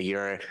 or,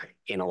 you're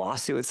in a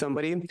lawsuit with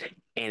somebody.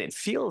 And it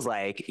feels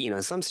like,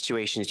 some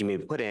situations you may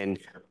be put in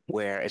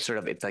where it's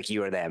like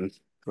you or them,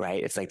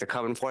 right? It's like they're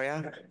coming for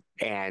you,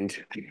 and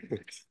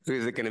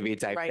who's it going to be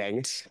type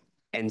thing.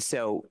 And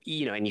so,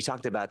 and you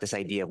talked about this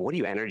idea of what are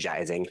you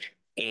energizing?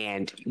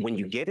 And when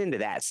you get into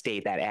that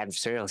state, that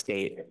adversarial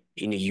state,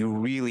 you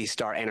really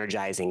start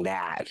energizing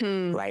that,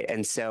 right?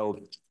 And so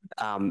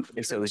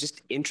it was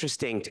just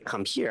interesting to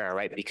come here,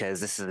 right?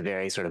 Because this is a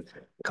very sort of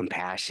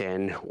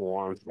compassion,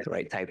 warmth,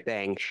 right, type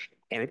thing.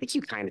 And I think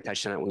you kind of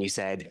touched on it when you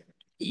said,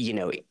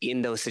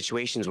 in those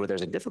situations where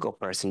there's a difficult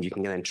person, you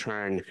can then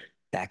turn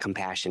that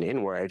compassion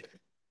inward.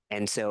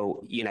 And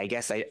so, I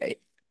guess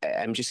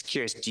I'm just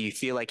curious, do you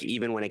feel like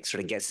even when it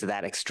sort of gets to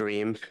that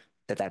extreme,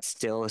 that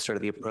still is sort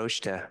of the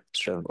approach to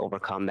sort of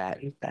overcome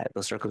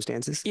those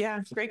circumstances?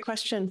 Yeah, great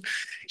question.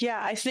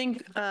 Yeah, I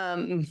think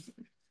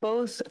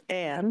both,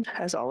 and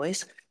as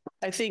always,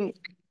 I think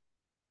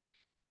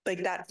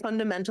like that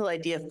fundamental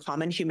idea of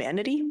common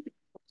humanity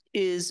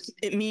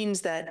it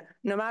means that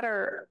no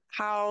matter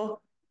how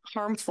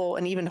harmful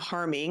and even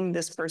harming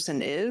this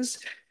person is,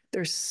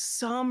 there's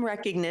some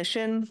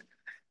recognition.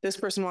 This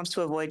person wants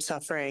to avoid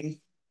suffering.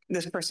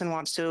 This person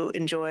wants to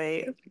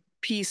enjoy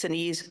peace and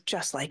ease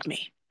just like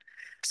me.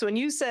 So when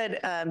you said,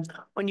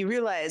 when you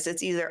realize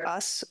it's either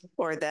us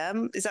or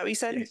them, is that what you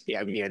said?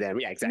 Yeah, me or them.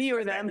 Yeah, exactly. Me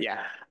or them.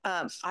 Yeah.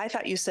 I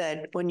thought you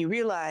said, when you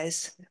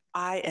realize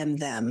I am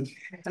them.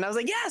 And I was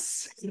like,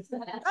 yes, that's what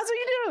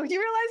you do. You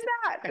realize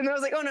that. And I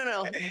was like, oh,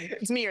 no,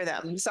 it's me or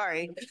them.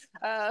 Sorry.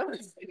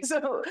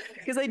 So,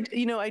 because I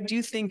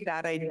do think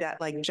that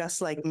like,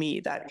 just like me,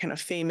 that kind of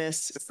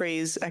famous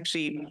phrase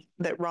actually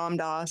that Ram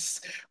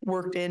Dass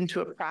worked into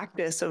a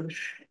practice of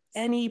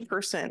any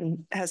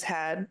person has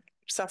had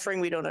suffering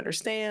we don't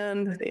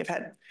understand. They've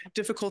had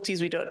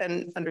difficulties we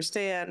don't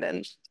understand.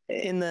 And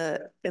in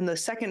the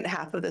second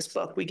half of this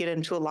book, we get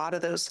into a lot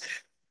of those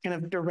kind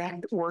of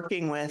direct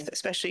working with,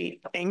 especially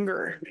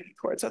anger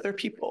towards other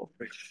people.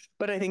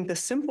 But I think the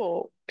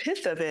simple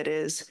pith of it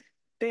is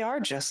they are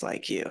just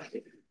like you.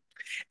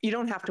 You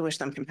don't have to wish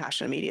them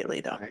compassion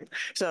immediately, though.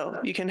 So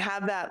you can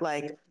have that,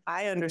 like,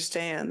 I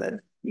understand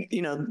that,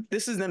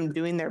 this is them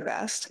doing their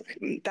best.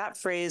 That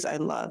phrase I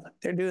love.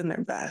 They're doing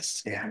their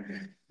best. Yeah.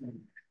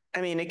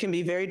 I mean, it can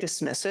be very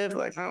dismissive,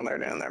 like, oh, they're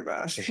doing their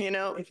best,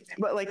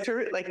 but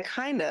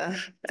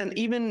and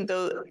even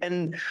though,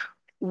 and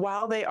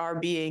while they are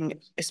being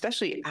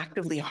especially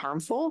actively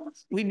harmful,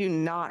 we do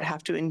not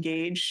have to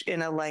engage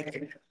in a,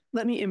 like,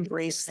 let me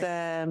embrace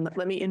them,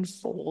 let me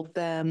enfold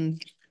them.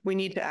 We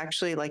need to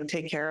actually, like,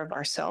 take care of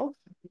ourselves.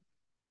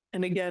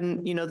 And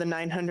again, the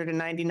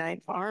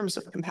 999 arms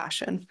of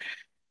compassion.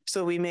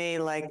 So we may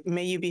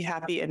you be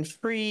happy and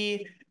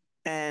free,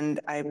 and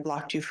I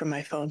blocked you from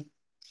my phone.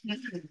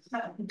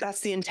 That's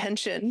the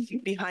intention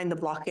behind the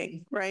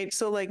blocking, right?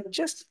 So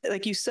just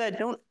like you said,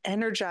 don't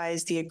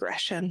energize the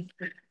aggression,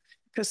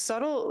 because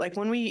subtle, like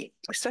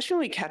especially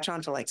when we catch on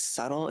to like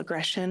subtle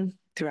aggression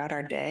throughout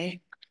our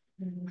day.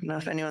 I don't know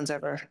if anyone's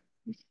ever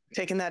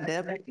taken that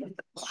dip.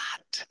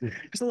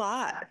 There's a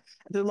lot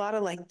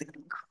of like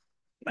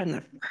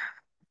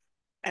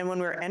and when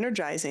we're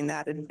energizing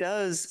that,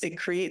 it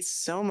creates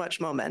so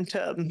much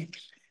momentum,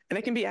 and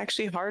it can be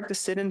actually hard to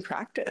sit in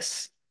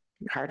practice.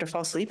 Hard to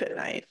fall asleep at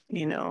night,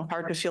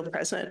 hard to feel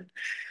present.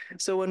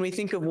 So when we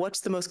think of what's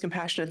the most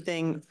compassionate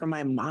thing for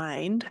my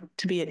mind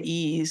to be at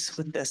ease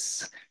with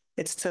this,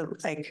 it's to,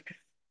 like,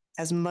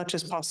 as much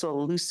as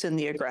possible, loosen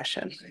the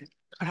aggression.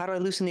 How do I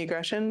loosen the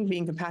aggression?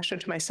 Being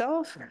compassionate to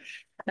myself.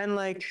 And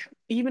like,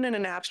 even in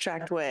an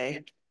abstract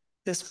way,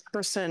 this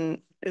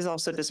person is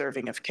also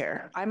deserving of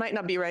care. I might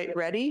not be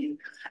ready.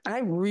 I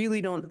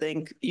really don't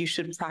think you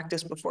should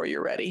practice before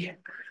you're ready.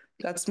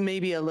 That's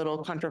maybe a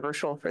little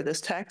controversial for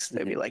this text.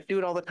 They'd be like, do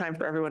it all the time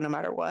for everyone, no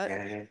matter what.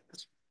 Yeah.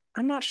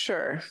 I'm not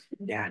sure.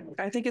 Yeah.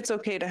 I think it's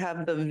okay to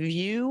have the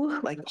view,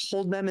 like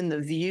hold them in the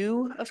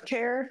view of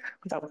care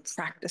without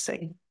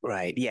practicing.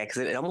 Right. Yeah.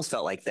 Because it almost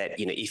felt like that,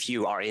 if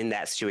you are in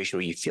that situation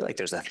where you feel like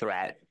there's a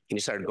threat and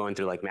you started going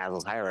through like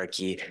Maslow's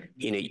hierarchy,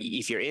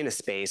 if you're in a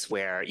space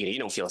where, you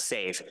don't feel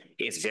safe,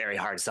 it's very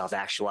hard to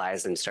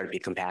self-actualize and start to be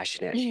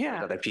compassionate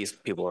with other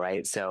people,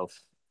 right? So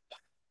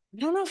I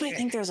don't know if I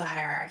think there's a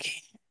hierarchy.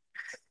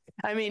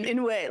 I mean, in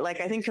a way, like,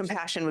 I think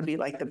compassion would be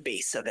like the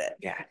base of it,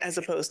 as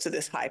opposed to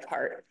this high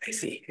part. I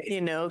see.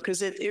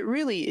 Because it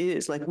really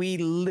is like we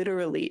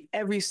literally,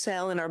 every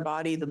cell in our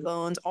body, the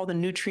bones, all the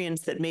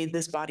nutrients that made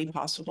this body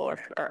possible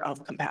are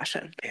of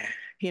compassion.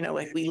 Yeah.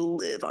 Like we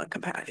live on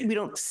compassion. We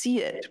don't see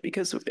it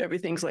because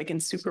everything's like in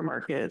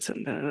supermarkets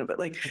but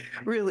like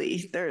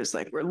really there's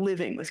like, we're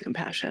living with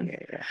compassion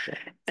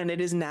and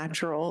it is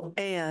natural.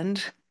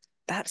 And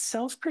that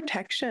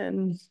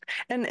self-protection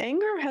and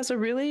anger has a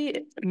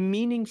really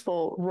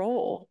meaningful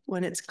role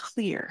when it's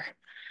clear.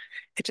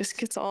 It just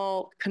gets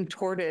all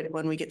contorted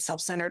when we get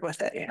self-centered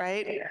with it,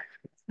 right?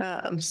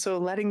 So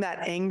letting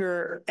that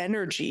anger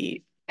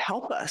energy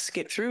help us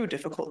get through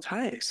difficult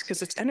times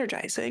because it's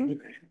energizing.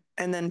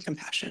 And then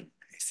compassion.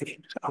 see.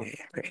 So,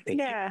 yeah, great. Thank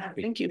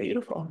you. Thank you.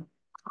 Beautiful.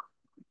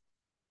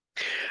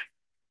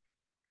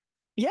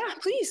 Yeah,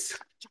 please.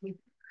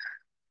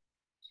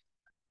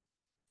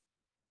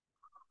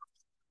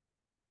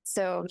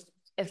 So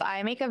if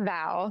I make a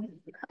vow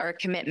or a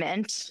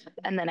commitment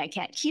and then I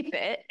can't keep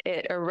it,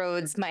 it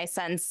erodes my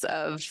sense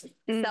of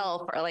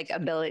self or like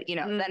ability, you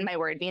know, then my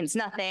word means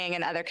nothing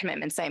and other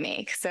commitments I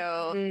make.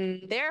 So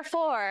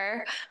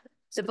therefore,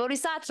 the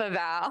Bodhisattva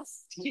vow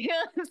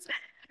is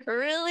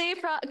really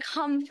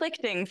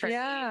conflicting for me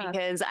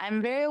because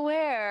I'm very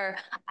aware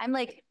I'm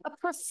like a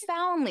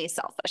profoundly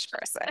selfish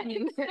person.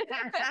 And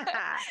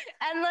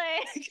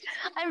like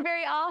I'm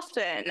very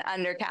often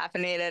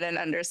undercaffeinated and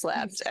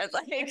underslept and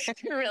like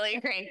really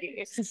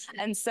cranky.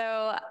 And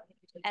so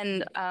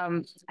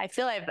I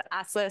feel I've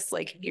asked this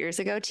like years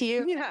ago to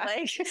you. Yeah.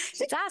 Like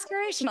it's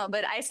aspirational,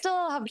 but I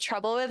still have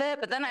trouble with it.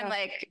 But then I'm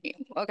like,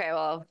 okay,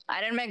 well, I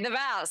didn't make the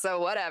vow,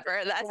 so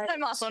whatever.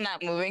 I'm also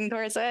not moving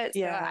towards it.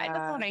 So I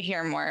just want to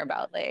hear more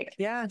about like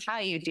how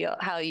you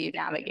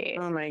navigate.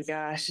 Oh my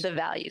gosh. The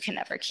vow you can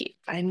never keep.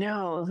 I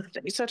know.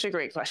 Such a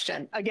great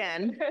question.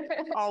 Again,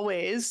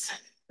 always.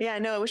 Yeah, I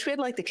know. I wish we had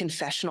like the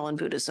confessional in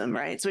Buddhism,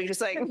 right? So we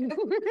just like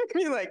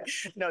be like,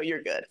 no,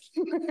 you're good.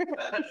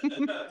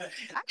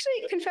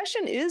 Actually,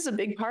 confession is a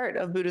big part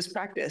of Buddhist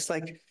practice.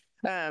 Like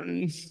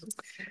Chogyam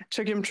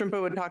Trungpa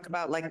would talk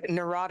about like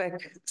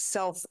neurotic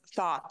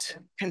self-thought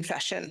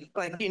confession.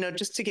 Like, you know,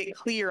 just to get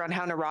clear on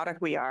how neurotic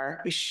we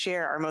are, we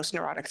share our most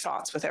neurotic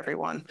thoughts with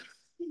everyone.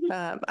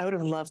 I would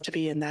have loved to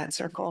be in that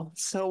circle.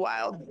 So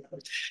wild.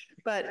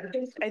 But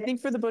I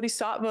think for the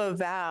Bodhisattva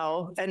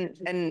vow,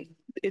 and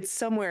it's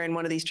somewhere in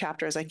one of these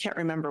chapters, I can't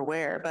remember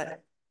where,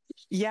 but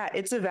yeah,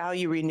 it's a vow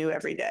you renew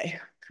every day.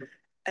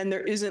 And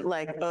there isn't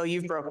like, oh,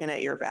 you've broken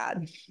it, you're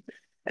bad.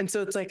 And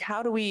so it's like,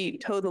 how do we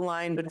toe the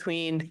line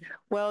between,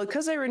 well,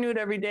 because I renew it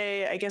every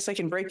day, I guess I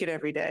can break it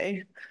every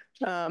day.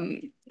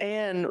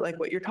 And like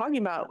what you're talking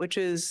about, which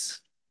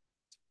is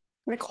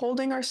like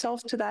holding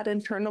ourselves to that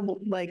internal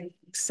like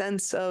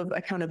sense of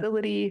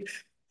accountability.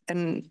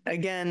 And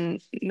again,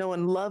 no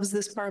one loves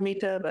this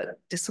paramita, but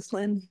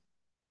discipline.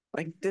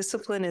 Like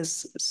discipline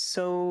is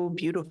so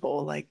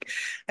beautiful. Like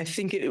I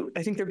think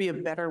there'd be a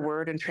better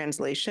word in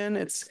translation.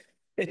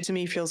 It to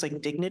me feels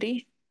like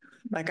dignity.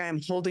 Like I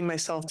am holding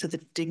myself to the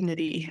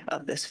dignity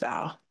of this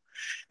vow.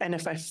 And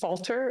if I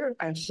falter,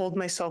 I hold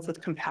myself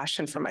with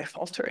compassion for my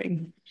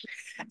faltering.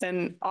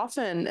 And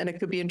often, and it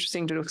could be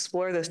interesting to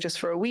explore this just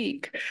for a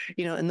week,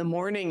 you know, in the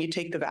morning you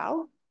take the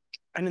vow,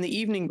 and in the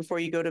evening before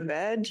you go to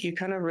bed, you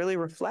kind of really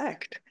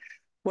reflect.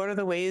 What are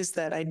the ways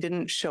that I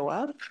didn't show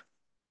up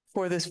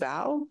for this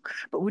vow,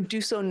 but would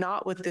do so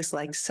not with this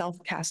like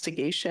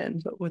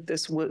self-castigation, but with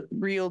this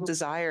real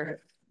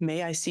desire,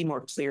 may I see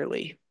more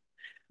clearly.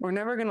 We're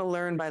never going to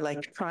learn by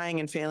like trying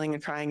and failing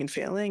and trying and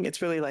failing.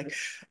 It's really like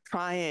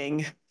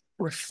trying,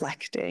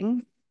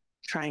 reflecting,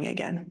 trying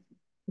again.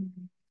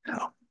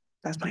 So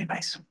that's my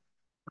advice.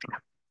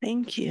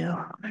 Thank you.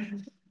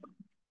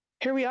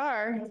 Here we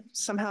are,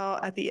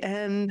 somehow at the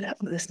end of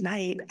this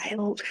night.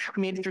 We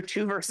made it through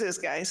 2 verses,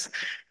 guys.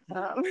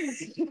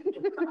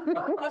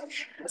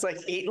 It's like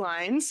 8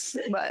 lines,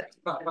 but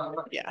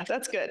yeah,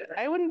 that's good.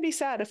 I wouldn't be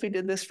sad if we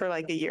did this for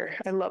like a year.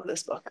 I love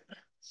this book.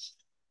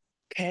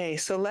 Okay,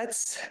 so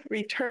let's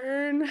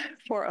return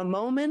for a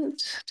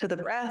moment to the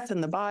breath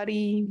and the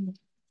body.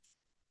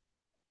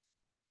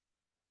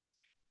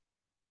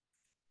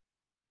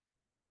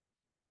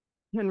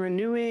 And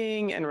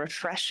renewing and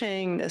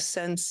refreshing this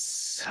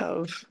sense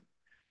of,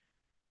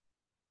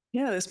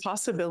 this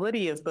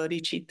possibility of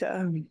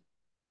bodhicitta.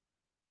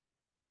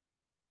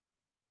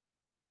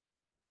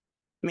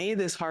 May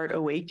this heart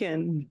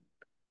awaken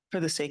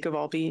for the sake of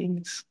all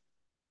beings.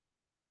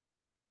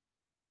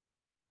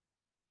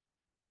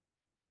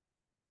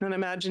 And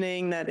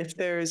imagining that if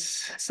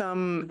there's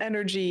some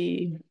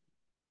energy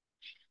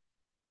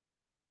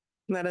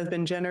that has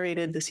been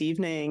generated this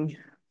evening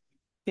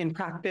in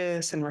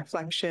practice and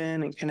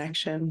reflection and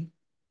connection,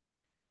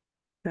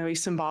 that we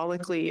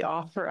symbolically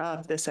offer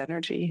up this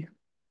energy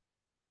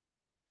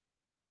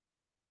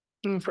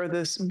and for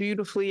this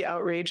beautifully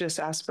outrageous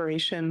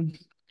aspiration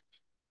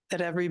that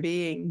every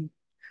being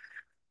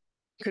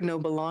could know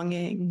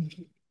belonging,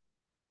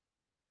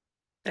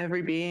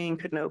 every being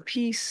could know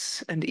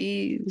peace and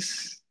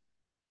ease,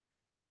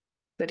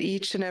 that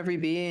each and every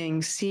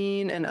being,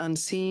 seen and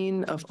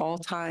unseen of all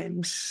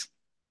times,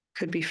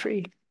 could be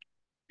free.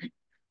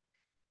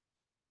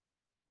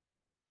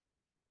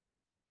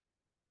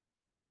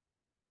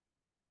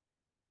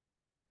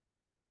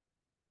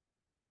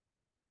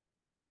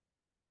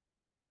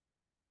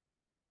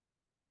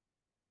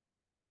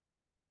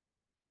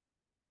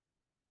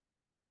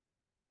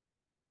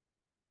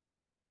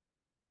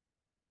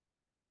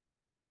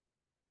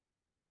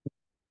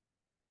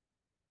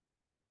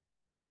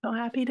 So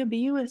happy to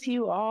be with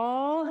you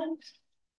all.